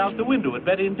fire out the window at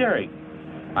Betty and Derek.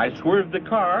 I swerved the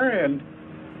car and...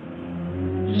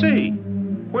 Say,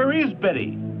 where is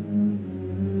Betty?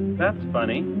 That's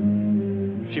funny.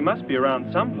 She must be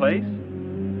around someplace.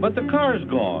 But the car's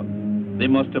gone. They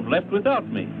must have left without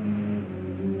me.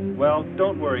 Well,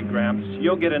 don't worry, Gramps.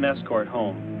 You'll get an escort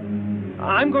home.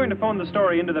 I'm going to phone the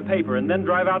story into the paper and then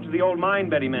drive out to the old mine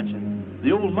Betty mentioned.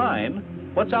 The old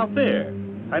mine? What's out there?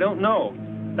 I don't know.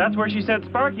 That's where she said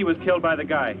Sparky was killed by the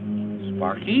guy.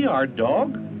 Sparky, our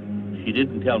dog? She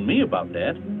didn't tell me about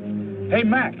that. Hey,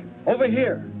 Mac, over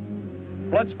here.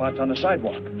 Blood spots on the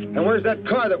sidewalk. And where's that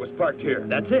car that was parked here?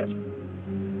 That's it.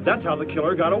 That's how the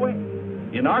killer got away.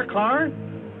 In our car?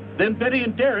 Then Betty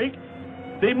and Derek,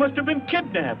 they must have been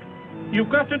kidnapped. You've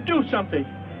got to do something.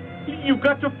 You've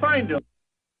got to find them.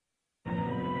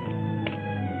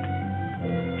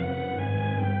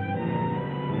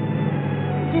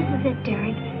 This is it,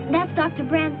 Derek. That's Dr.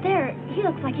 Brandt there. He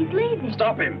looks like he's leaving.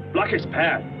 Stop him. Block his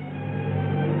path.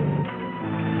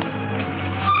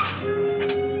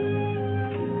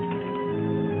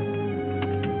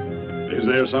 Is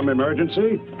there some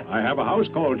emergency? I have a house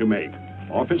call to make.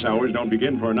 Office hours don't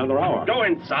begin for another hour. Go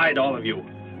inside, all of you.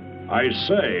 I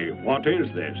say, what is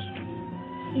this?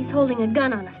 He's holding a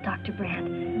gun on us, Dr.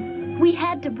 Brandt. We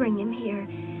had to bring him here.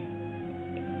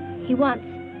 He wants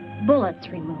bullets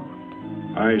removed.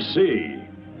 I see.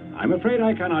 I'm afraid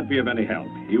I cannot be of any help.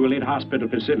 He will need hospital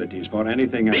facilities for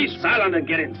anything else. Be silent and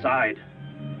get inside.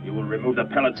 You will remove the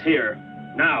pellets here,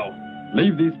 now.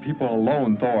 Leave these people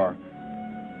alone, Thor.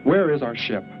 Where is our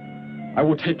ship? I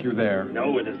will take you there.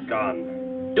 No, it is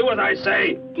gone. Do as I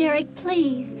say. Derek,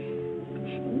 please.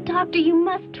 Doctor, you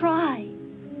must try.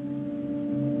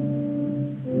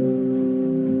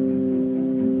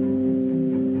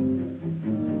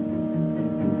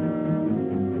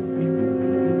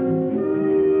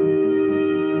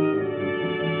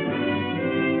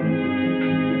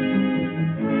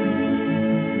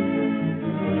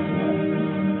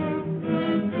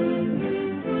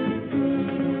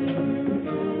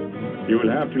 You will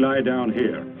have to lie down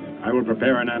here. I will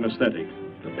prepare an anesthetic.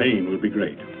 The pain will be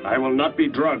great. I will not be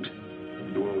drugged.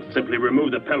 You will simply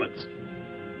remove the pellets.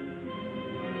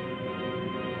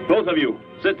 Both of you,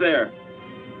 sit there.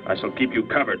 I shall keep you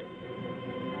covered.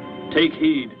 Take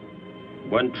heed.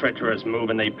 One treacherous move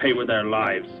and they pay with their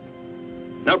lives.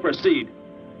 Now proceed.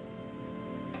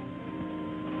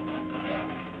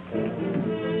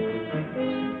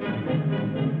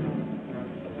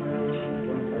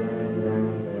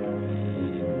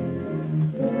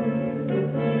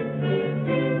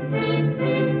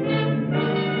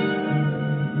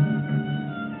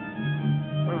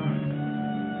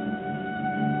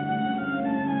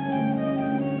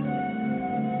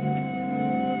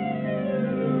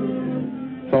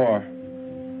 Thor,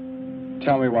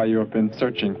 tell me why you have been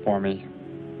searching for me.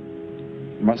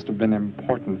 It must have been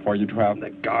important for you to have... The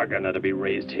Gargan are to be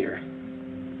raised here.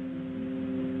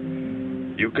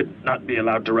 You could not be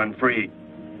allowed to run free.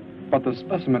 But the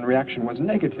specimen reaction was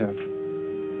negative.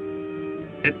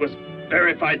 It was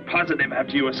verified positive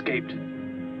after you escaped.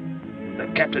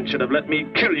 The captain should have let me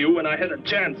kill you when I had a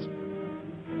chance.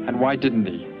 And why didn't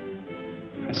he?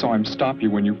 I saw him stop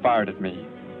you when you fired at me.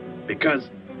 Because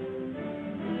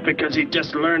he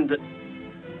just learned that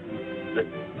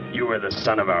you were the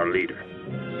son of our leader.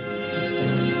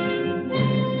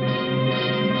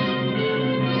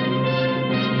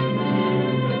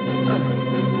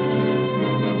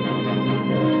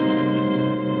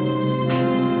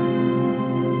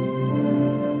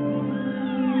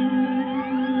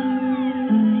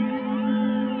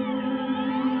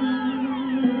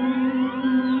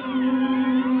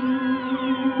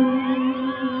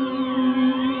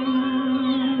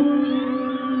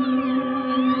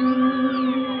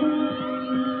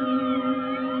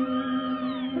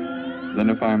 Then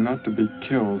if I am not to be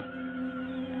killed,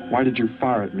 why did you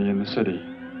fire at me in the city?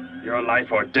 Your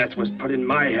life or death was put in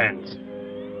my hands.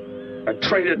 A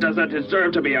traitor does not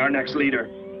deserve to be our next leader.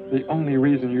 The only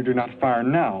reason you do not fire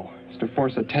now is to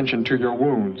force attention to your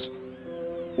wounds.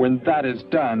 When that is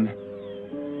done...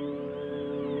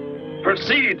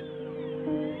 Proceed!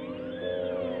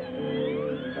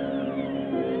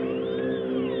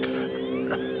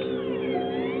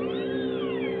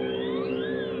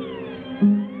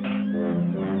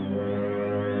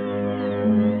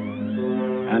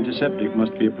 Antiseptic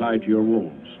must be applied to your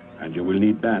wounds, and you will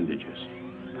need bandages.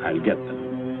 I'll get them.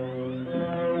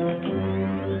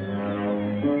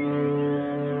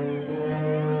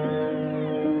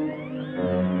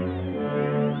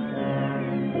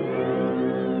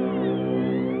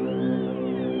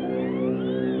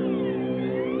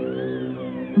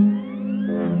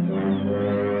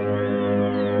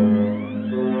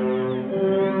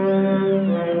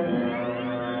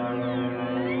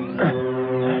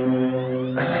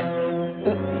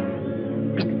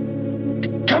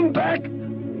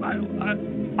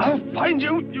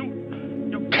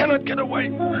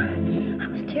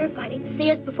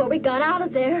 Before we got out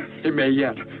of there. He may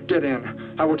yet. Get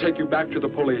in. I will take you back to the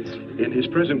police. In his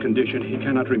present condition, he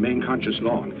cannot remain conscious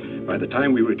long. By the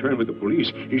time we return with the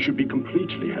police, he should be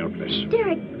completely helpless.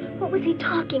 Derek, what was he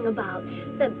talking about?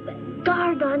 The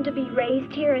Gargon to be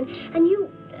raised here, and you,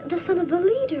 the son of the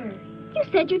leader. You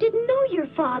said you didn't know your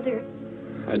father.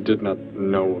 I did not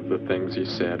know the things he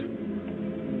said.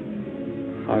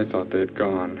 I thought they'd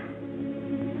gone.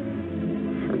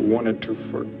 I wanted to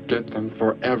forget them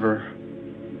forever.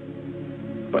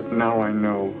 But now I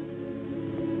know.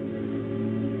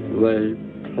 They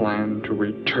plan to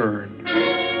return.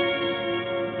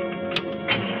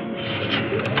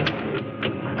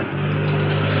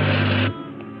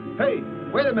 Hey,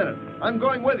 wait a minute. I'm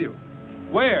going with you.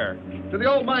 Where? To the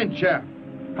old mine shaft.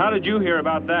 How did you hear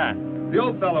about that? The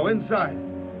old fellow inside.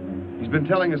 He's been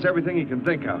telling us everything he can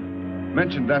think of.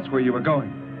 Mentioned that's where you were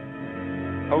going.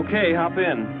 Okay, hop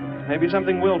in. Maybe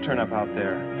something will turn up out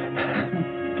there.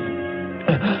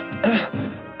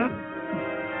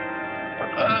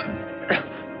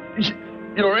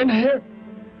 You're in here?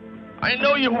 I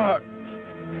know you are.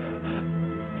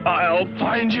 I'll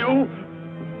find you.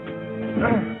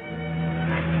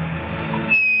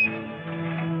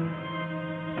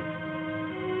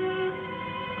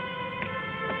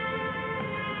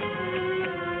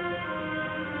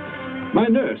 My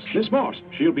nurse, Miss Moss.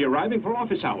 She'll be arriving for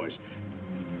office hours.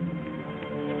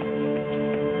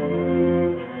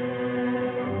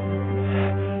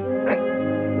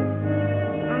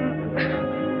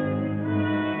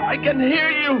 I can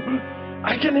hear you.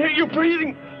 I can hear you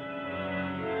breathing.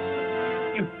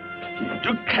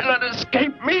 You cannot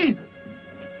escape me.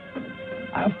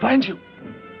 I'll find you.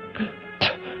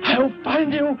 I'll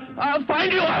find you. I'll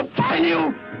find you. I'll find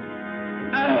you.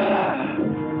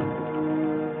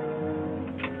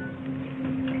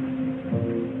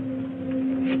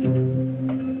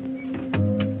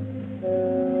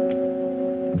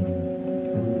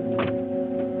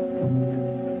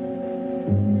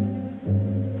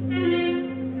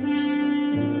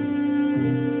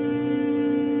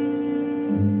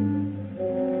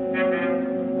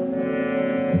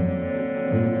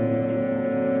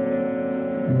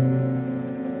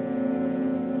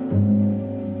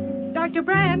 Dr.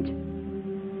 Brandt!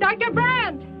 Dr.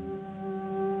 Brandt!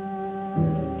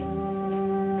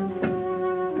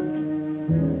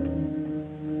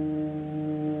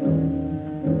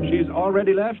 She's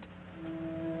already left?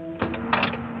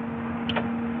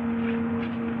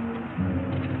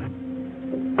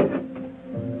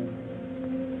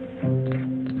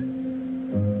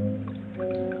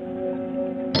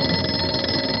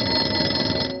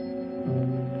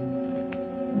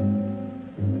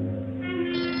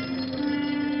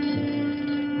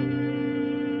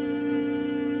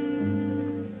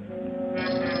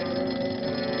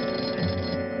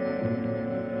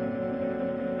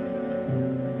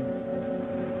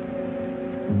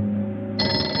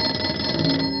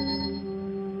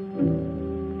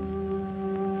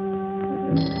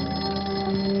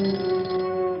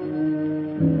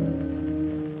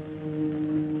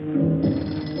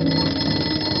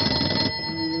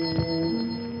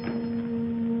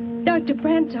 Dr.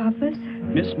 Brandt's office.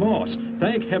 Miss Moss,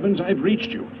 thank heavens I've reached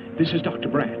you. This is Dr.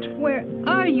 Brandt. Where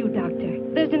are you, Doctor?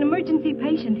 There's an emergency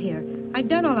patient here. I've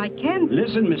done all I can.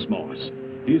 Listen, Miss Moss.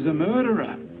 He's a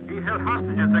murderer. He held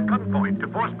hostages at gunpoint to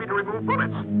force me to remove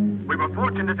bullets. We were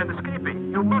fortunate in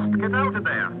escaping. You must get out of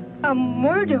there. A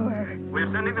murderer?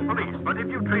 We're sending the police, but if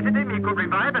you treated him, he could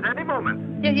revive at any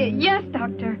moment. Yes,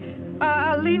 Doctor.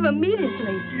 I'll leave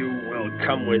immediately. You will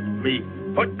come with me.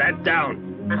 Put that down.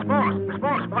 Miss Moss,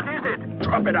 what is it?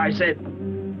 Drop it, I said.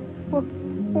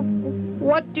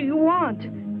 What do you want?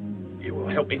 You will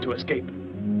help me to escape.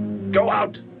 Go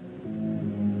out.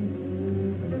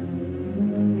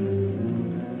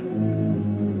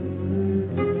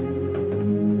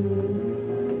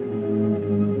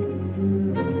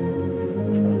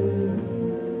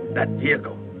 That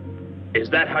vehicle. Is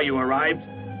that how you arrived?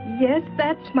 Yes,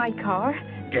 that's my car.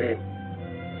 Get in.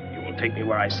 You will take me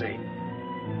where I say.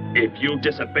 If you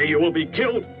disobey, you will be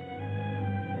killed.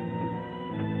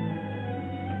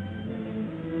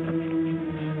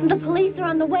 The police are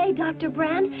on the way, Dr.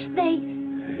 Brandt.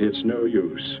 It's no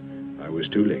use. I was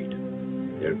too late.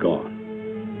 They're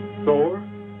gone. Thor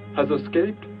has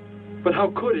escaped? But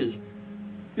how could he?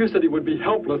 You said he would be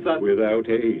helpless without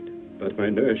aid. But my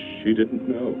nurse, she didn't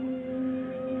know.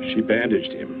 She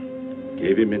bandaged him,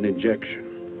 gave him an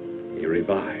injection. He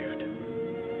revived.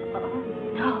 Oh,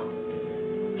 no.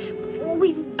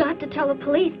 We've got to tell the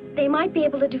police. They might be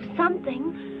able to do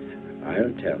something.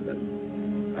 I'll tell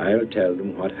them. I'll tell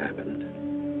them what happened.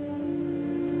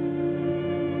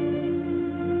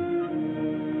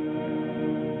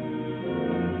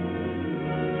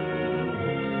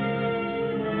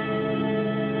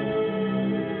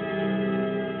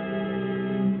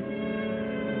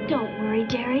 Don't worry,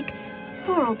 Derek.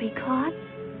 Thor will be caught.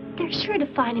 They're sure to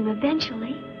find him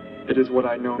eventually. It is what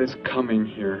I know is coming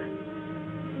here.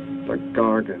 The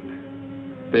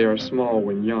Gargan. They are small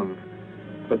when young,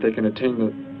 but they can attain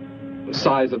the The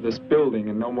size of this building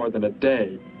in no more than a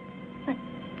day.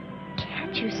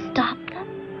 Can't you stop them?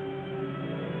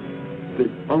 The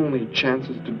only chance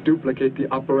is to duplicate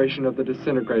the operation of the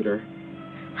disintegrator.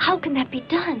 How can that be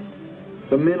done?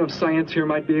 The men of science here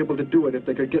might be able to do it if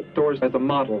they could get Thor's as a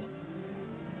model.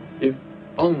 If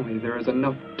only there is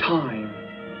enough time.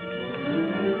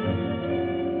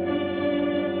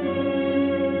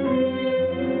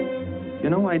 You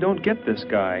know, I don't get this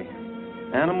guy.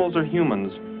 Animals or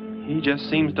humans, he just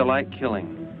seems to like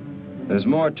killing. There's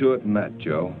more to it than that,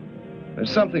 Joe.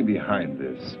 There's something behind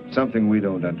this, something we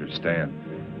don't understand.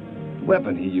 The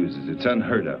weapon he uses, it's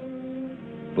unheard of.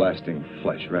 Blasting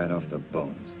flesh right off the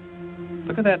bones.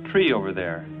 Look at that tree over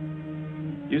there.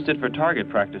 Used it for target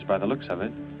practice by the looks of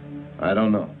it. I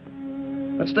don't know.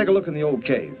 Let's take a look in the old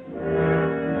cave.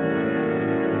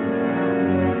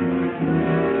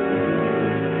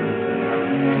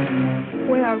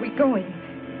 Where are we going?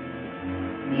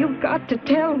 You've got to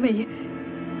tell me.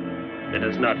 It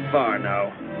is not far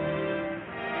now.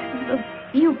 Look,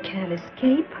 you can't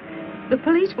escape. The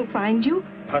police will find you.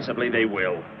 Possibly they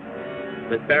will.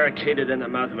 But barricaded in the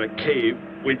mouth of a cave,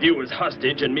 with you as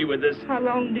hostage and me with this... How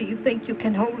long do you think you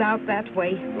can hold out that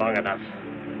way? Long enough.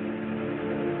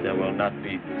 There will not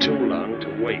be too long to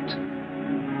wait.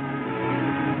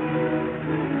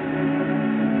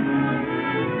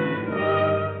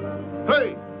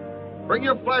 Hey! Bring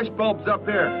your flash bulbs up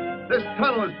here. This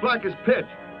tunnel is black as pitch.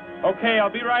 Okay, I'll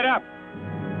be right up.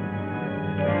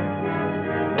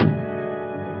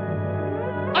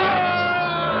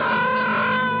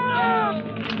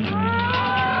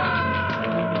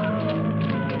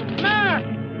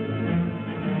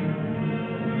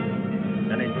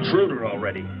 Intruder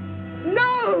already.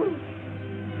 No!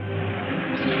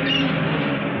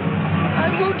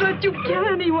 I won't let you kill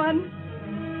anyone.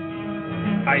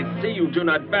 I see you do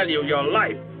not value your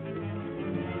life.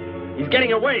 He's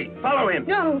getting away. Follow him.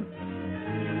 No.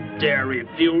 Dare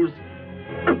refuse?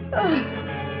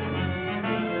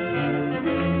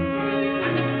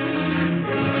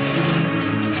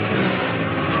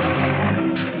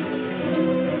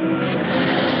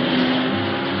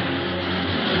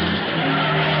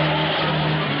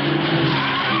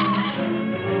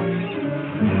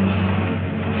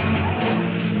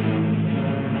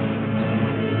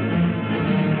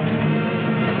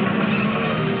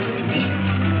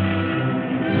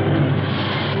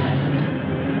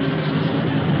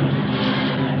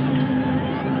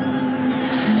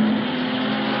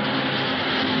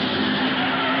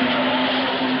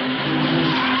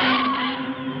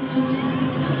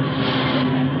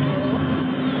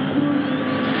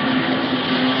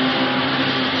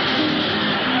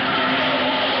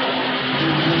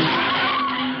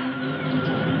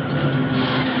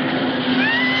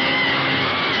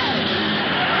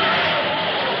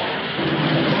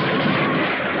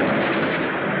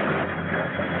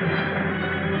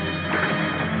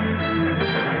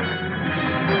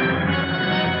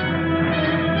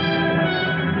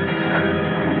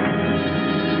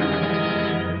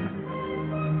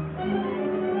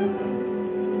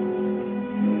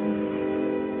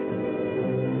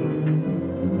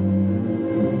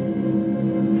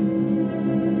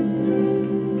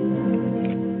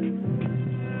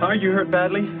 Are you hurt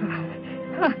badly?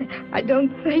 I don't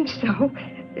think so.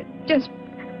 Just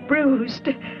bruised.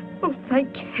 Oh,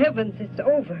 thank heavens it's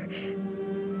over.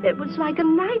 It was like a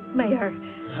nightmare.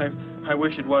 I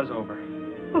wish it was over.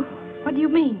 Oh, what do you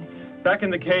mean? Back in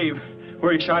the cave,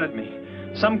 where he shot at me.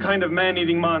 Some kind of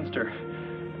man-eating monster.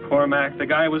 Poor Mac, the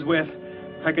guy I was with.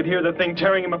 I could hear the thing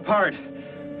tearing him apart.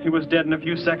 He was dead in a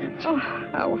few seconds. Oh,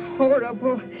 how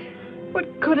horrible.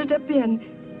 What could it have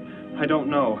been? I don't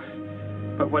know.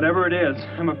 But whatever it is,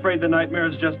 I'm afraid the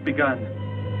nightmare has just begun.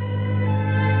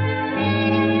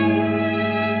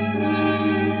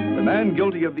 The man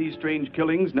guilty of these strange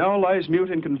killings now lies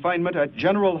mute in confinement at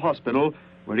General Hospital,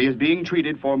 where he is being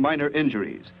treated for minor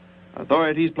injuries.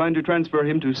 Authorities plan to transfer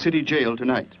him to City Jail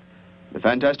tonight. The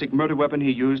fantastic murder weapon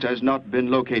he used has not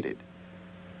been located.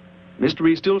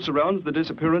 Mystery still surrounds the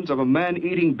disappearance of a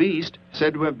man-eating beast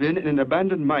said to have been in an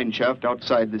abandoned mine shaft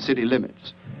outside the city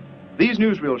limits. These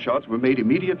newsreel shots were made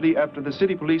immediately after the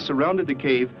city police surrounded the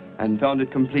cave and found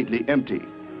it completely empty.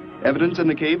 Evidence in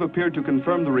the cave appeared to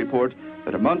confirm the report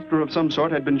that a monster of some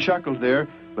sort had been shackled there,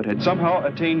 but had somehow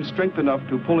attained strength enough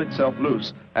to pull itself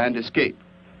loose and escape.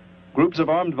 Groups of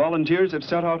armed volunteers have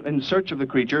set out in search of the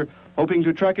creature, hoping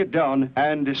to track it down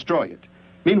and destroy it.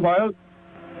 Meanwhile,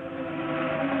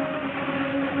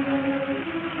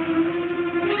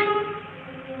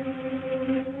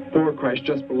 Thor crashed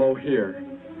just below here.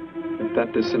 If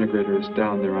that disintegrator is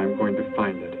down there, I'm going to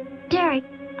find it. Derek,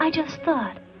 I just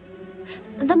thought.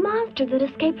 The monster that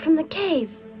escaped from the cave.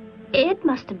 It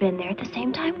must have been there at the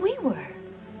same time we were.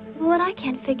 What I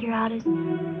can't figure out is,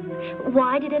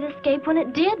 why did it escape when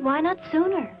it did? Why not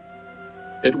sooner?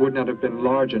 It would not have been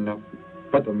large enough,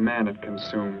 but the man it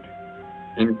consumed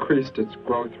increased its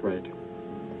growth rate.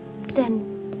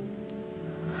 Then,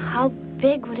 how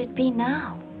big would it be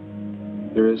now?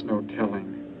 There is no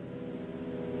telling.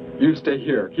 You stay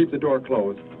here. Keep the door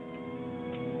closed.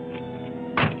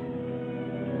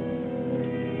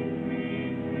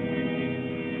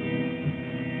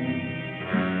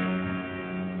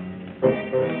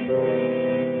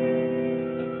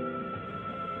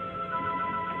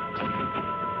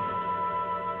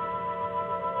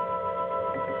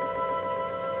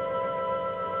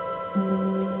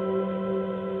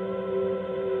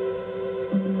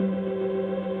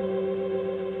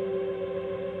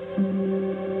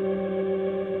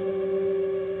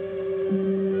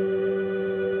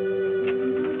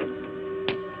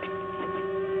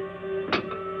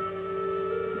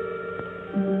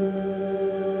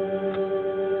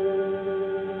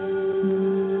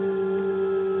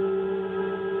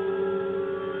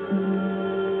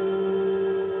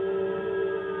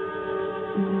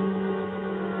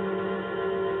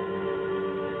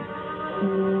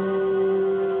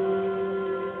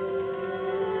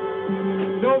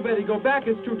 Betty, go back.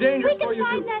 It's too dangerous for you. We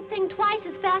can find that thing twice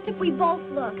as fast if we both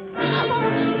look.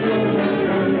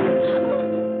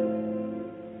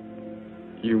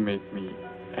 You make me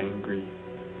angry,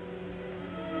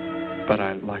 but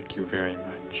I like you very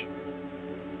much.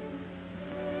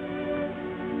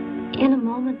 In a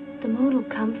moment, the moon will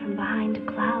come from behind a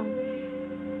cloud.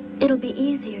 It'll be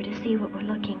easier to see what we're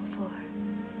looking for.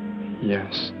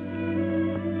 Yes.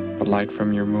 The light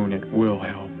from your moon, it will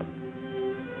help.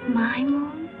 My moon?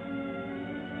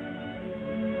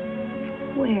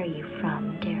 Where are you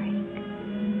from, Derek?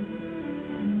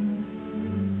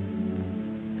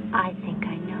 I think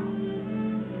I know.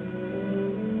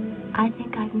 I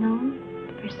think I've known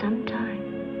for some time.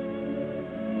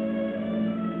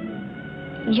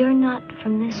 You're not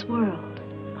from this world,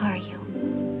 are you?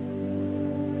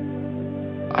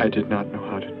 I did not know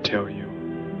how to tell you.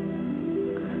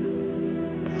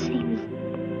 It seems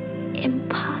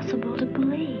impossible to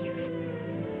believe.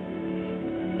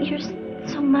 You're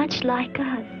so much like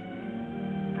us.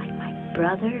 Like my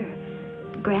brother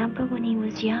or Grandpa when he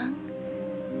was young.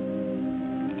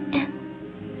 And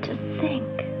to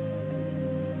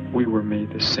think. We were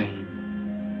made the same.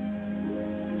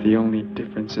 The only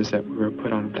difference is that we were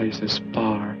put on places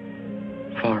far,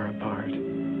 far apart.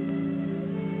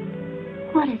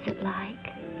 What is it like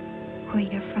where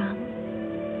you're from?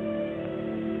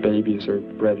 Babies are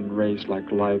bred and raised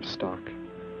like livestock,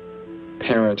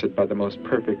 parented by the most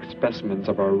perfect specimens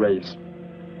of our race.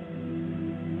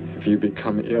 If you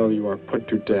become ill, you are put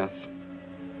to death,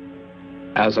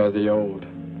 as are the old.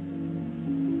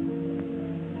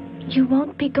 You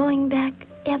won't be going back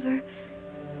ever,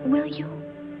 will you?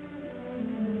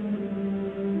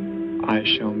 I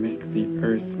shall make the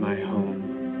earth my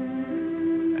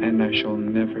home, and I shall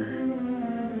never,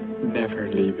 never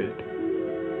leave it.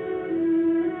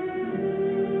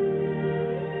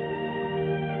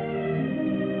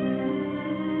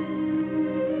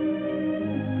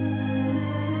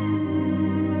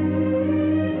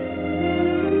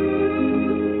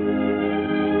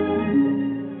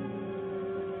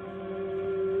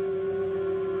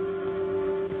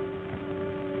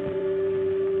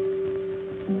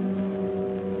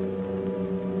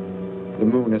 The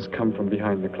moon has come from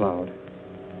behind the cloud.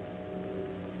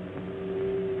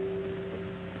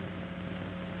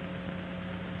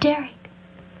 Derek.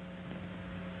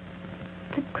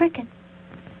 The cricket.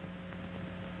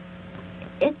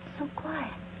 It's so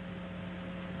quiet.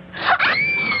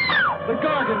 The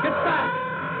Gargan, get back!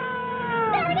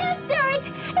 There it is, Derek!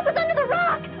 It was under the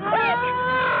rock! Quick!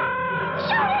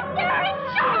 Shoot it, Derek!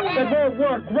 Shoot it! It won't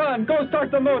work. Run! Go start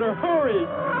the motor. Hurry!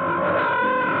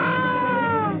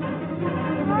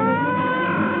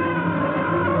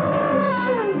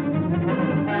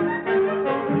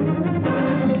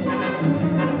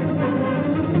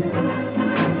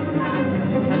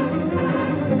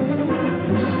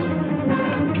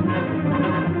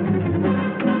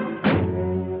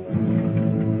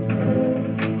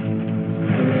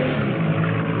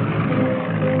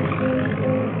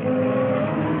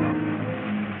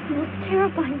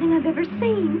 I've ever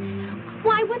seen.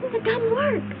 Why wouldn't the gun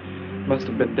work? Must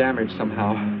have been damaged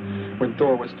somehow when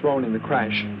Thor was thrown in the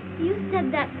crash. You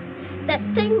said that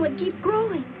thing would keep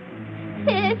growing.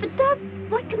 If it does,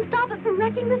 what can stop it from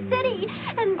wrecking the city?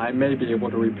 And I may be able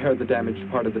to repair the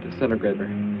damaged part of the disintegrator.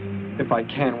 If I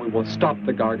can, we will stop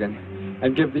the Gargan.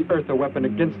 and give the Earth a weapon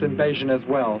against invasion as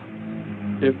well.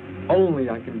 If only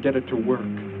I can get it to work.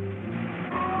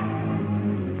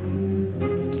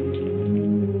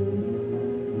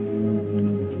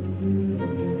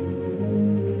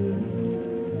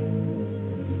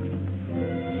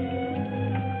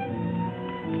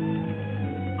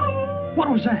 What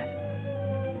was that?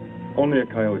 Only a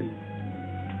coyote.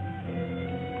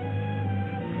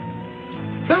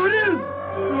 There it is!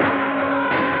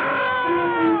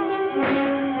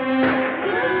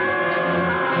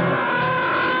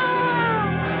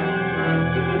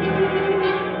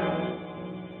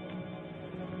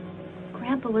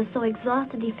 Grandpa was so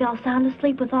exhausted he fell sound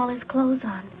asleep with all his clothes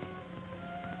on.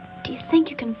 Do you think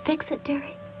you can fix it,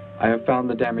 Derek? I have found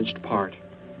the damaged part.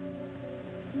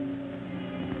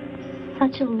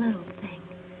 Such a little thing.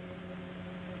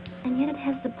 And yet it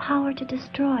has the power to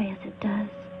destroy as it does.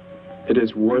 It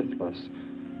is worthless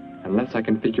unless I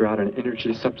can figure out an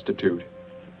energy substitute.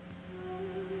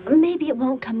 Maybe it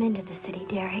won't come into the city,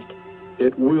 Derek.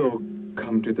 It will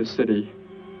come to the city.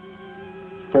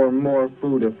 For more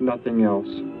food, if nothing else.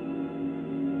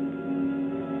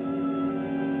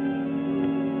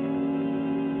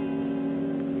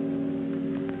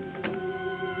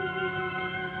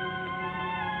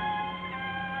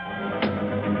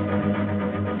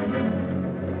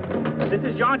 This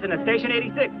is Johnson at Station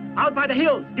 86. Out by the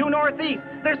hills, due northeast.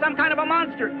 There's some kind of a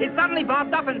monster. It suddenly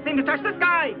bobbed up and seemed to touch the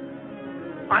sky.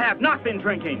 I have not been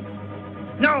drinking.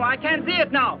 No, I can't see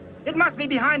it now. It must be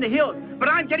behind the hills, but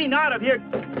I'm getting out of here.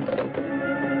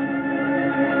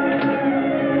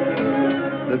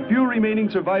 The few remaining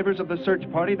survivors of the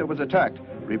search party that was attacked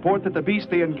report that the beast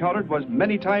they encountered was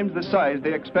many times the size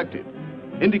they expected,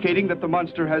 indicating that the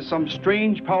monster has some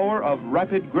strange power of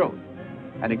rapid growth.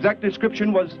 An exact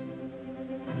description was...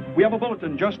 We have a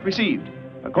bulletin just received.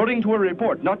 According to a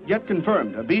report not yet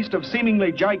confirmed, a beast of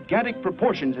seemingly gigantic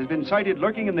proportions has been sighted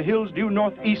lurking in the hills due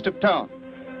northeast of town.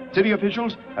 City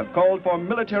officials have called for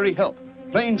military help.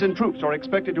 Planes and troops are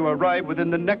expected to arrive within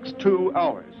the next 2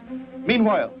 hours.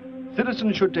 Meanwhile,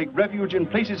 citizens should take refuge in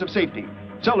places of safety,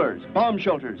 cellars, bomb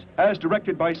shelters, as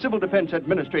directed by civil defense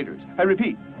administrators. I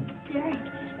repeat. Derek,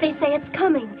 they say it's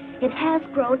coming. It has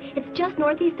grown. It's just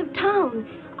northeast of town.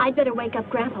 I'd better wake up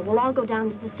Grandpa. We'll all go down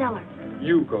to the cellar.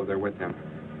 You go there with him.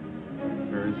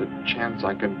 There is a chance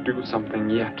I can do something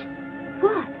yet.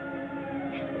 What?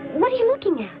 What are you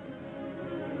looking at?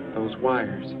 Those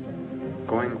wires,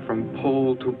 going from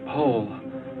pole to pole.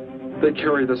 They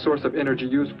carry the source of energy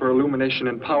used for illumination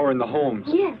and power in the homes.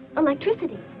 Yes,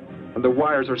 electricity. And the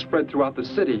wires are spread throughout the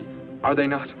city, are they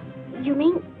not? You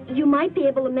mean you might be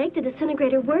able to make the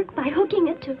disintegrator work by hooking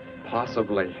it to...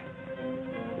 Possibly.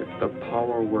 If the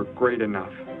power were great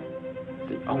enough.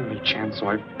 The only chance, so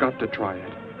I've got to try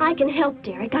it. I can help,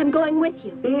 Derek. I'm going with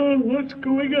you. What's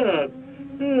going on?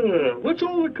 What's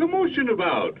all the commotion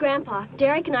about? Grandpa,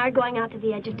 Derek and I are going out to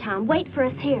the edge of town. Wait for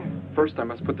us here. First, I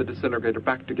must put the disintegrator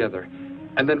back together,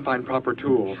 and then find proper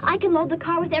tools. I can load the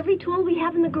car with every tool we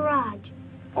have in the garage.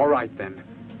 All right, then.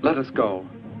 Let us go.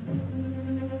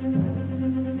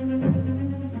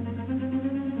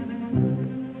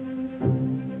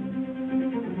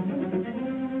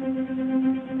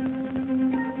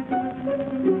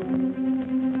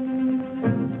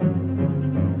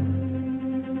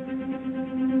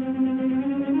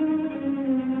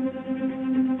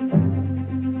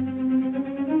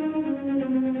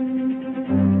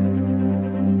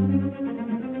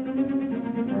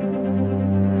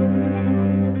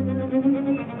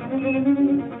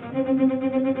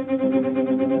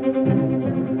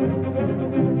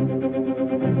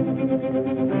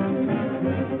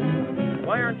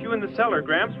 Cellar,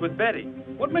 Gramps, with Betty.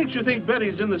 What makes you think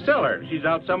Betty's in the cellar? She's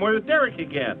out somewhere with Derek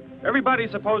again.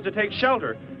 Everybody's supposed to take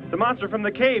shelter. The monster from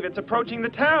the cave, it's approaching the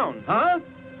town. Huh?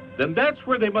 Then that's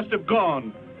where they must have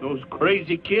gone. Those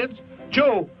crazy kids.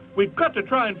 Joe, we've got to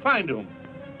try and find them.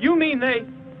 You mean they...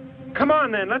 Come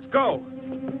on, then, let's go.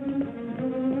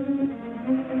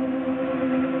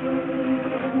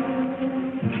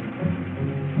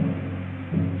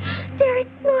 Derek,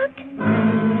 look.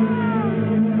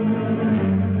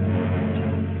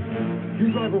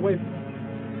 You drive away.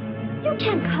 You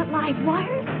can't cut live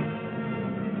wires.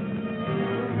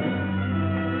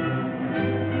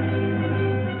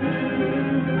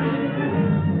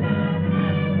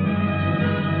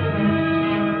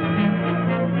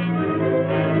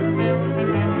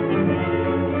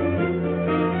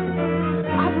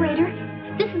 Operator,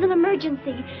 this is an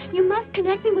emergency. You must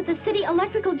connect me with the city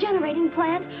electrical generating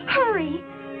plant. Hurry!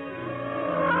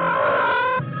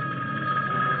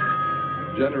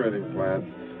 Generating plant.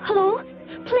 Hello?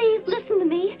 Please listen to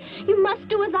me. You must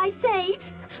do as I say.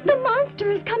 The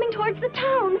monster is coming towards the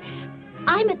town.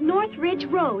 I'm at North Ridge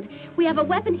Road. We have a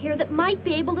weapon here that might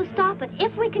be able to stop it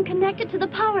if we can connect it to the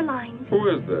power lines. Who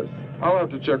is this? I'll have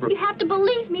to check with... You have to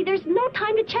believe me. There's no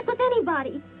time to check with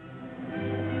anybody.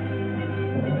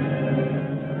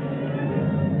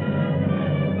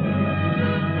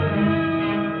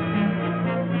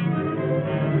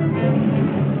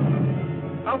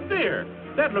 Out there.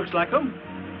 That looks like him.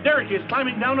 Derek is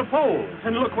climbing down a pole.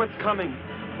 And look what's coming.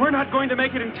 We're not going to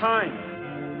make it in time.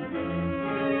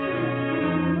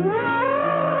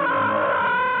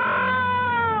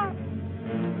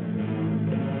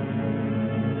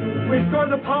 Restore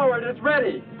the power. It is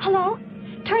ready. Hello?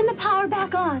 Turn the power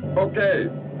back on. Okay.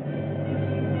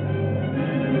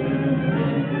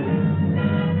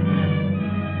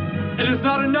 It is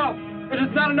not enough. It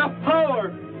is not enough power.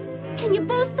 Can you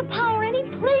boost the power any?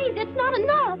 Please, it's not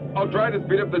enough. I'll try to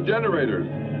speed up the generators.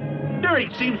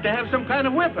 Derek seems to have some kind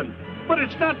of weapon, but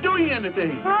it's not doing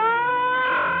anything.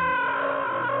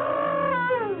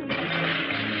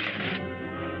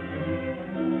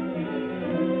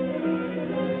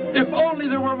 If only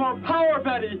there were more power,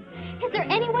 Betty. Is there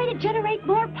any way to generate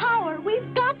more power?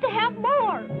 We've got to have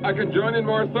more. I can join in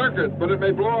more circuits, but it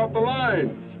may blow off the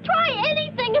line. Try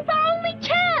anything. It's our only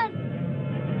chance.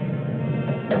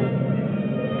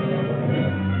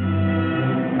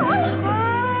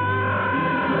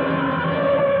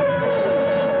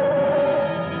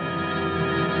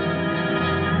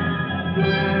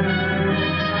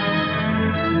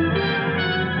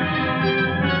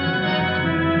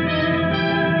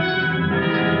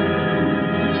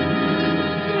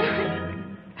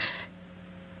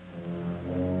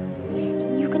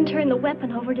 Turn the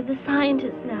weapon over to the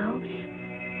scientists now.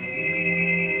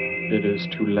 It is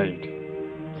too late.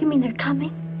 You mean they're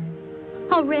coming?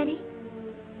 Already?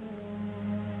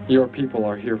 Your people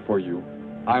are here for you.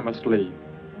 I must leave.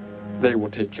 They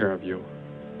will take care of you.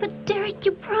 But Derek,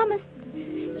 you promised.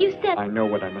 You said... I know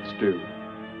what I must do.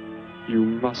 You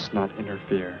must not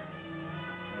interfere.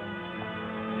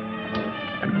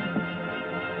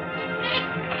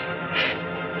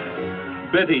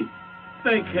 Betty,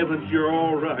 thank heavens you're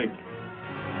all right.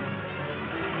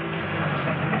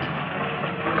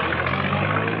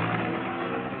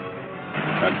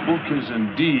 That book has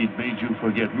indeed made you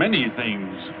forget many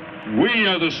things. We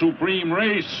are the supreme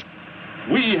race.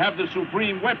 We have the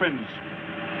supreme weapons.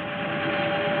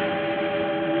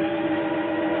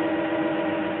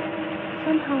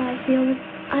 Somehow I feel that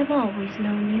I've always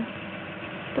known you,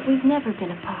 but we've never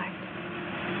been apart.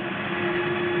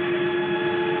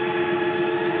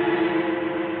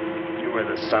 You were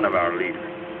the son of our leader.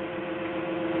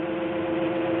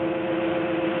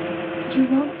 You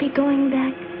won't be going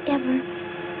back ever,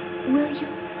 will you?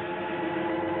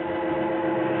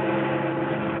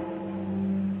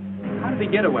 How did he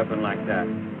get a weapon like that?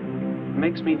 It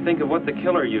makes me think of what the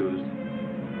killer used.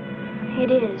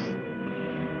 It is.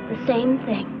 The same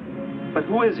thing. But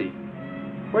who is he?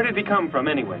 Where did he come from,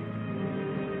 anyway?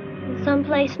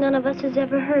 Someplace none of us has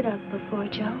ever heard of before,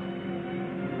 Joe.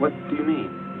 What do you mean?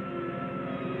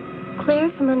 Clear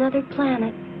from another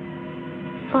planet.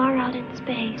 Far out in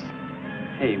space.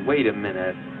 Hey, wait a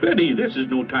minute. Betty, this is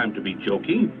no time to be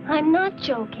joking. I'm not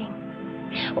joking.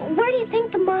 Where do you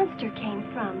think the monster came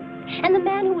from? And the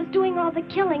man who was doing all the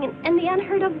killing and the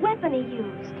unheard of weapon he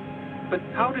used? But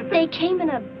how did they... They came in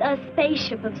a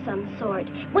spaceship of some sort.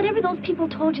 Whatever those people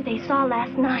told you they saw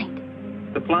last night.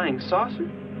 The flying saucer?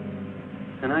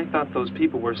 And I thought those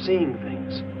people were seeing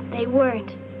things. They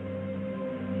weren't.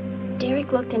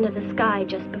 Derek looked into the sky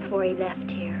just before he left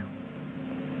here.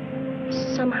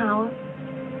 Somehow,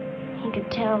 he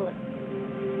could tell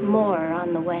more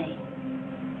on the way.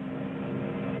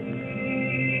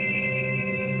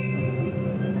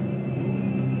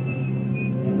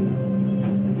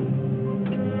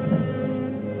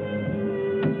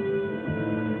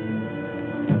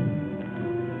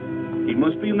 He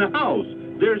must be in the house.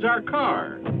 There's our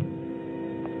car.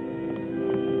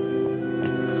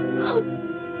 Oh,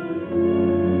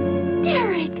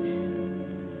 Derek!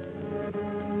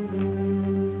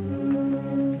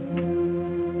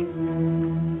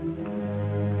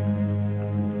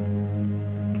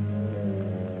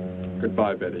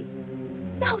 Goodbye, Betty.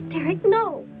 No, Derek,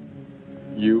 no.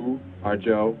 You are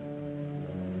Joe.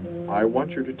 I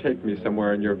want you to take me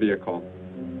somewhere in your vehicle.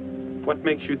 What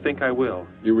makes you think I will?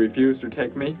 You refuse to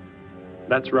take me?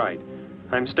 That's right.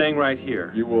 I'm staying right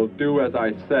here. You will do as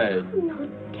I say. Oh, no,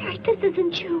 Derek, this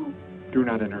isn't you. Do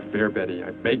not interfere, Betty.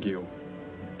 I beg you.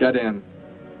 Get in.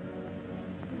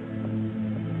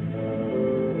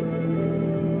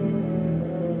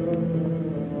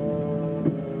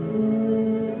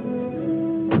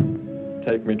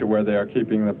 Take take me to where they are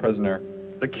keeping the prisoner.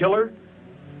 The killer?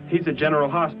 He's at General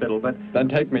Hospital, but... Then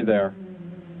take me there.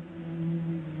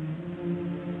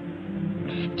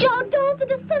 Joe, don't! The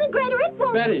disintegrator, it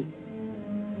won't... Betty!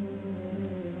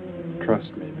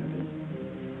 Trust me,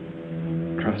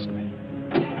 Betty. Trust me.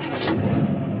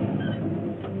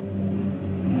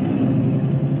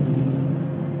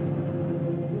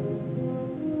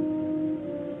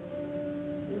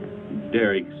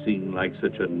 Derek seemed like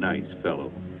such a nice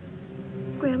fellow.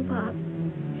 Grandpa,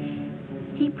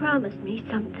 he promised me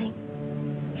something.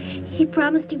 He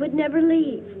promised he would never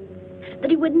leave, that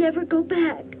he would never go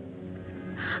back.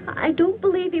 I don't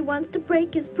believe he wants to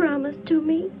break his promise to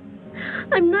me.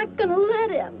 I'm not gonna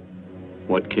let him.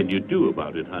 What can you do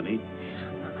about it, honey?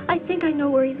 I think I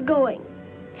know where he's going.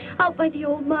 Out by the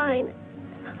old mine.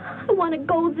 I want to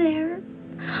go there.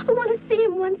 I want to see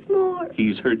him once more.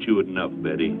 He's hurt you enough,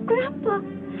 Betty. Grandpa,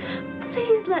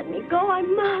 please let me go. I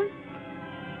must.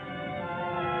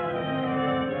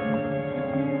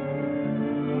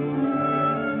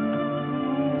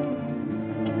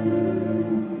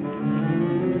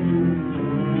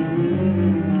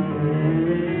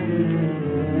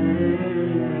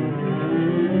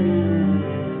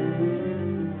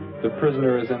 The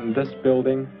prisoner is in this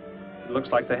building. It looks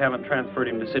like they haven't transferred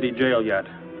him to city jail yet.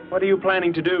 What are you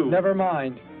planning to do? Never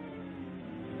mind.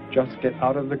 Just get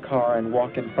out of the car and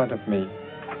walk in front of me.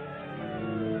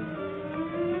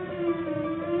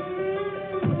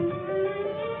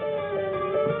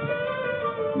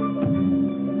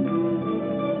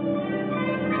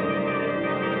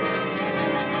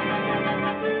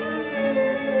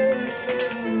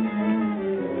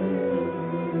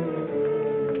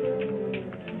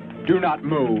 Do not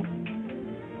move.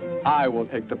 I will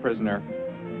take the prisoner.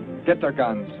 Get their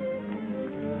guns.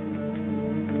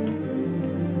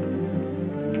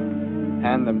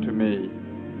 Hand them to me.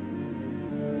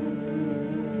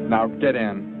 Now get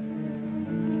in.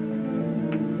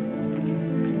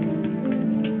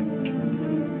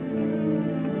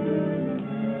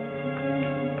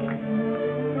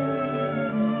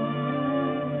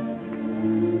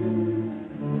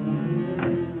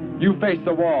 You face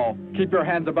the wall. Keep your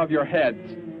hands above your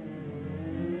heads.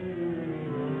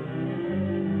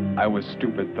 I was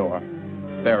stupid, Thor.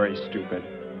 Very stupid.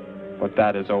 But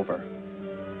that is over.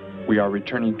 We are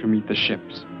returning to meet the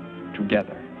ships.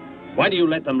 Together. Why do you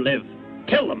let them live?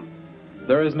 Kill them!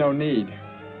 There is no need.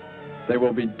 They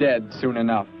will be dead soon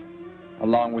enough,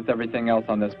 along with everything else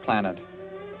on this planet.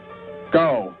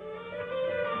 Go!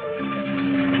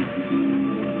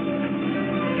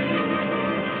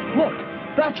 Look,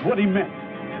 that's what he meant.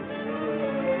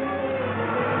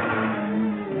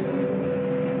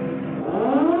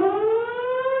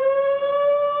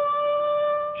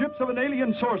 Ships of an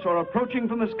alien source are approaching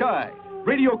from the sky.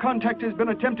 Radio contact has been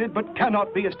attempted but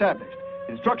cannot be established.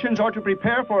 Instructions are to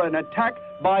prepare for an attack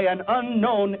by an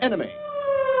unknown enemy.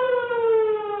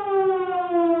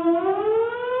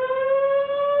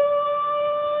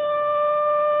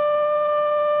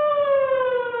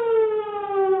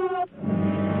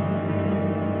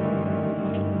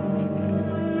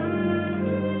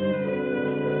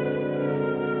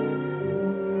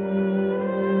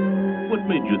 What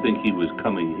made you think he was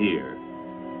coming here?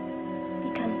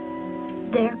 Because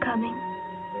they're coming.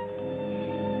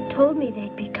 Told me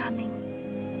they'd be coming.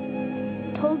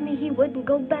 Told me he wouldn't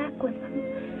go back with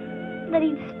them. That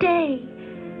he'd stay.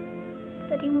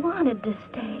 That he wanted to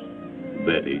stay.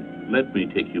 Betty, let me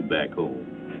take you back home.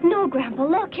 No, Grandpa,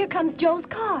 look, here comes Joe's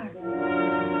car.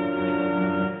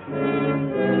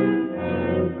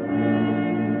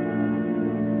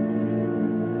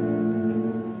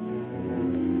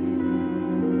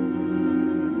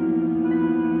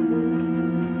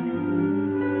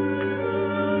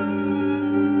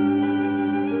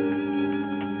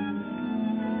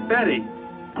 Betty!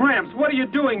 Gramps, what are you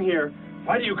doing here?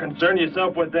 Why do you concern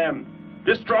yourself with them?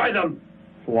 Destroy them!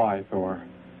 Why, Thor?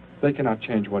 They cannot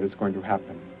change what is going to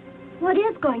happen. What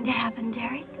is going to happen,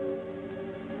 Derek?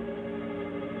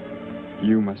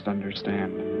 You must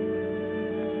understand.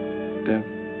 Death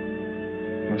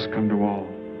must come to all.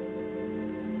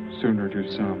 Sooner to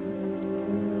some,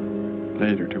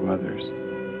 later to others.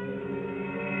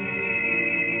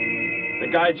 The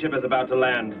guide ship is about to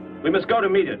land. We must go to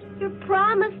meet it. Your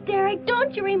promise, Derek.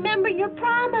 Don't you remember your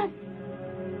promise?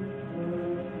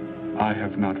 I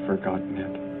have not forgotten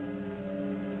it.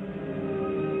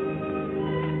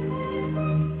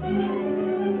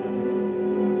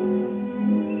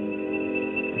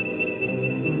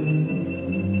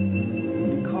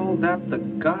 Call that the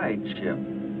guide ship.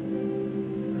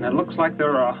 And it looks like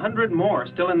there are 100 more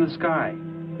still in the sky.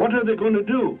 What are they going to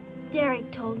do?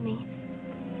 Derek told me.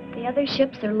 The other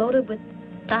ships are loaded with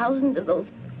thousands of those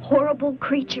horrible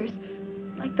creatures,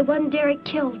 like the one Derek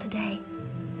killed today.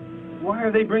 Why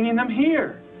are they bringing them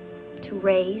here? To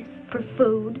raise, for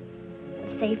food,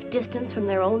 a safe distance from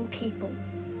their own people.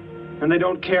 And they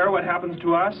don't care what happens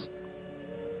to us?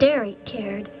 Derek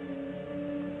cared.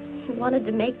 He wanted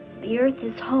to make the earth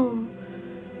his home.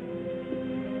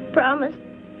 He promised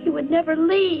he would never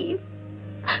leave.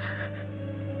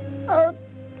 Oh,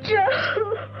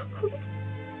 Joe.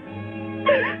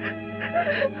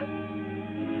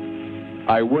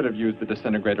 I would have used the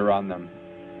disintegrator on them,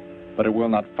 but it will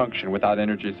not function without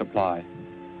energy supply.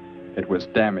 It was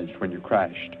damaged when you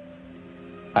crashed.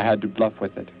 I had to bluff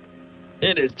with it.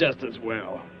 It is just as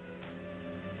well.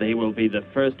 They will be the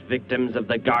first victims of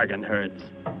the Gargan herds.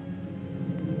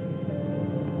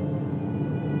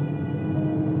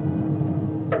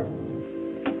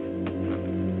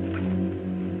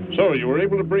 So you were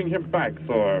able to bring him back,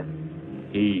 Thor?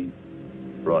 He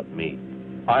brought me.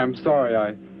 I am sorry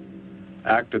I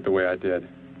acted the way I did.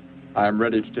 I am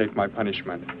ready to take my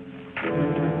punishment.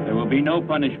 There will be no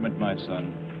punishment, my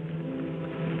son.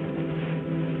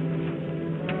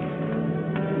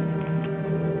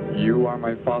 You are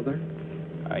my father?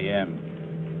 I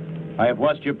am. I have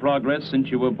watched your progress since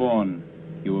you were born.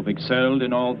 You have excelled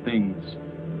in all things.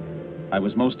 I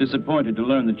was most disappointed to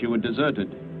learn that you had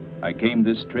deserted. I came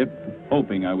this trip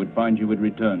hoping I would find you had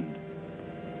returned.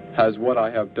 Has what I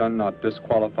have done not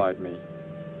disqualified me?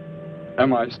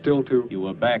 Am I still to... You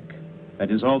are back.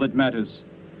 That is all that matters.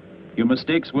 Your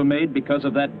mistakes were made because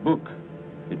of that book.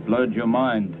 It blurred your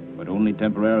mind, but only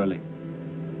temporarily.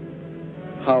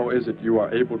 How is it you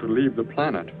are able to leave the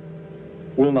planet?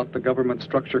 Will not the government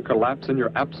structure collapse in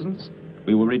your absence?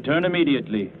 We will return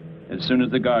immediately, as soon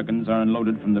as the Gargans are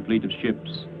unloaded from the fleet of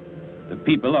ships. The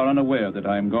people are unaware that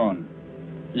I am gone.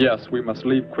 Yes, we must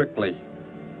leave quickly.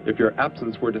 If your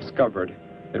absence were discovered,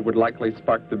 it would likely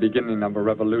spark the beginning of a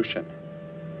revolution.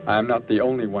 I am not the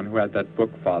only one who had that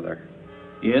book, Father.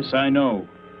 Yes, I know.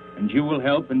 And you will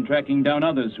help in tracking down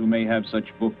others who may have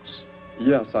such books.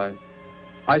 Yes,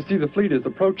 I see the fleet is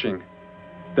approaching.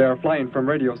 They are flying from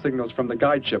radio signals from the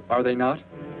guide ship, are they not?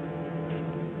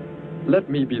 Let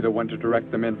me be the one to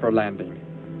direct them in for landing.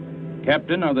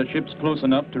 Captain, are the ships close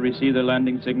enough to receive their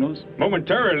landing signals?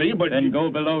 Momentarily, but... Then go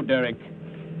below, Derek.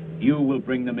 You will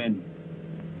bring them in.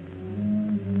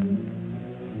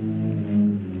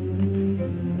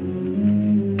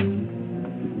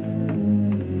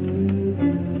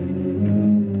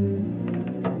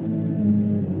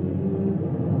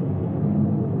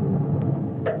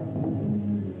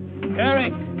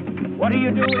 Derek, what are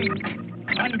you doing?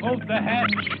 Unbolt the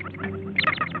hatch.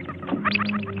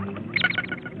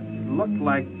 Looked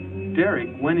like Derek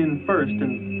went in first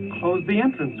and closed the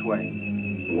entranceway.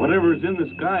 Whatever's in the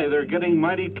sky, they're getting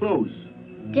mighty close.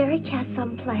 Derek has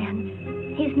some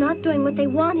plan. He's not doing what they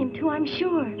want him to, I'm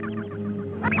sure.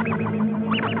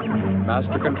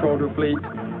 Master control to fleet.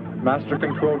 Master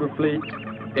control to fleet.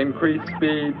 Increase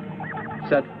speed.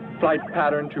 Set flight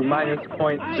pattern to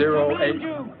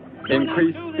 -.08.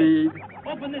 Increase speed.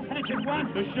 Open this hatch at once.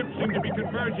 The ships seem to be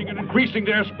converging and increasing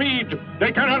their speed.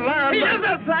 They cannot land. He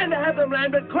doesn't plan to have them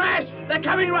land, but crash. They're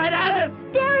coming right at us.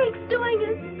 Derek's doing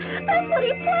it. That's what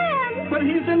he planned. But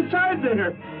he's inside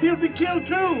there. He'll be killed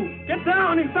too. Get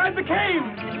down inside the cave.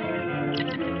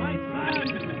 My son,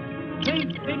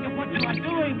 please think of what you are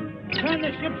doing. Turn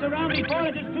the ships around before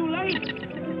it is too late.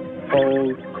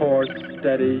 Hold course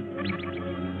steady.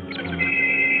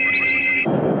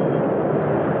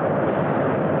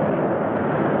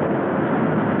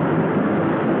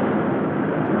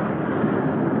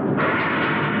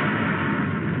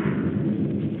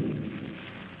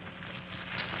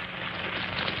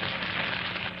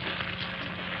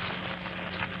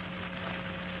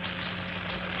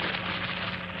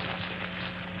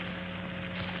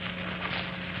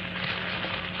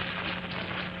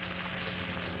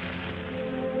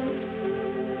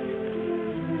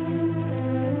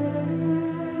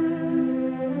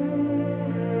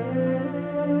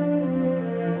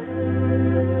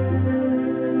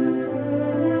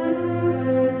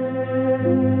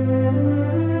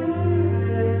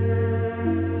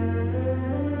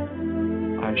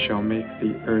 I shall make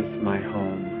the earth my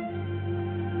home,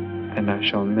 and I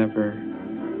shall never,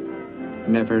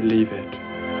 never leave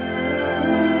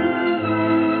it.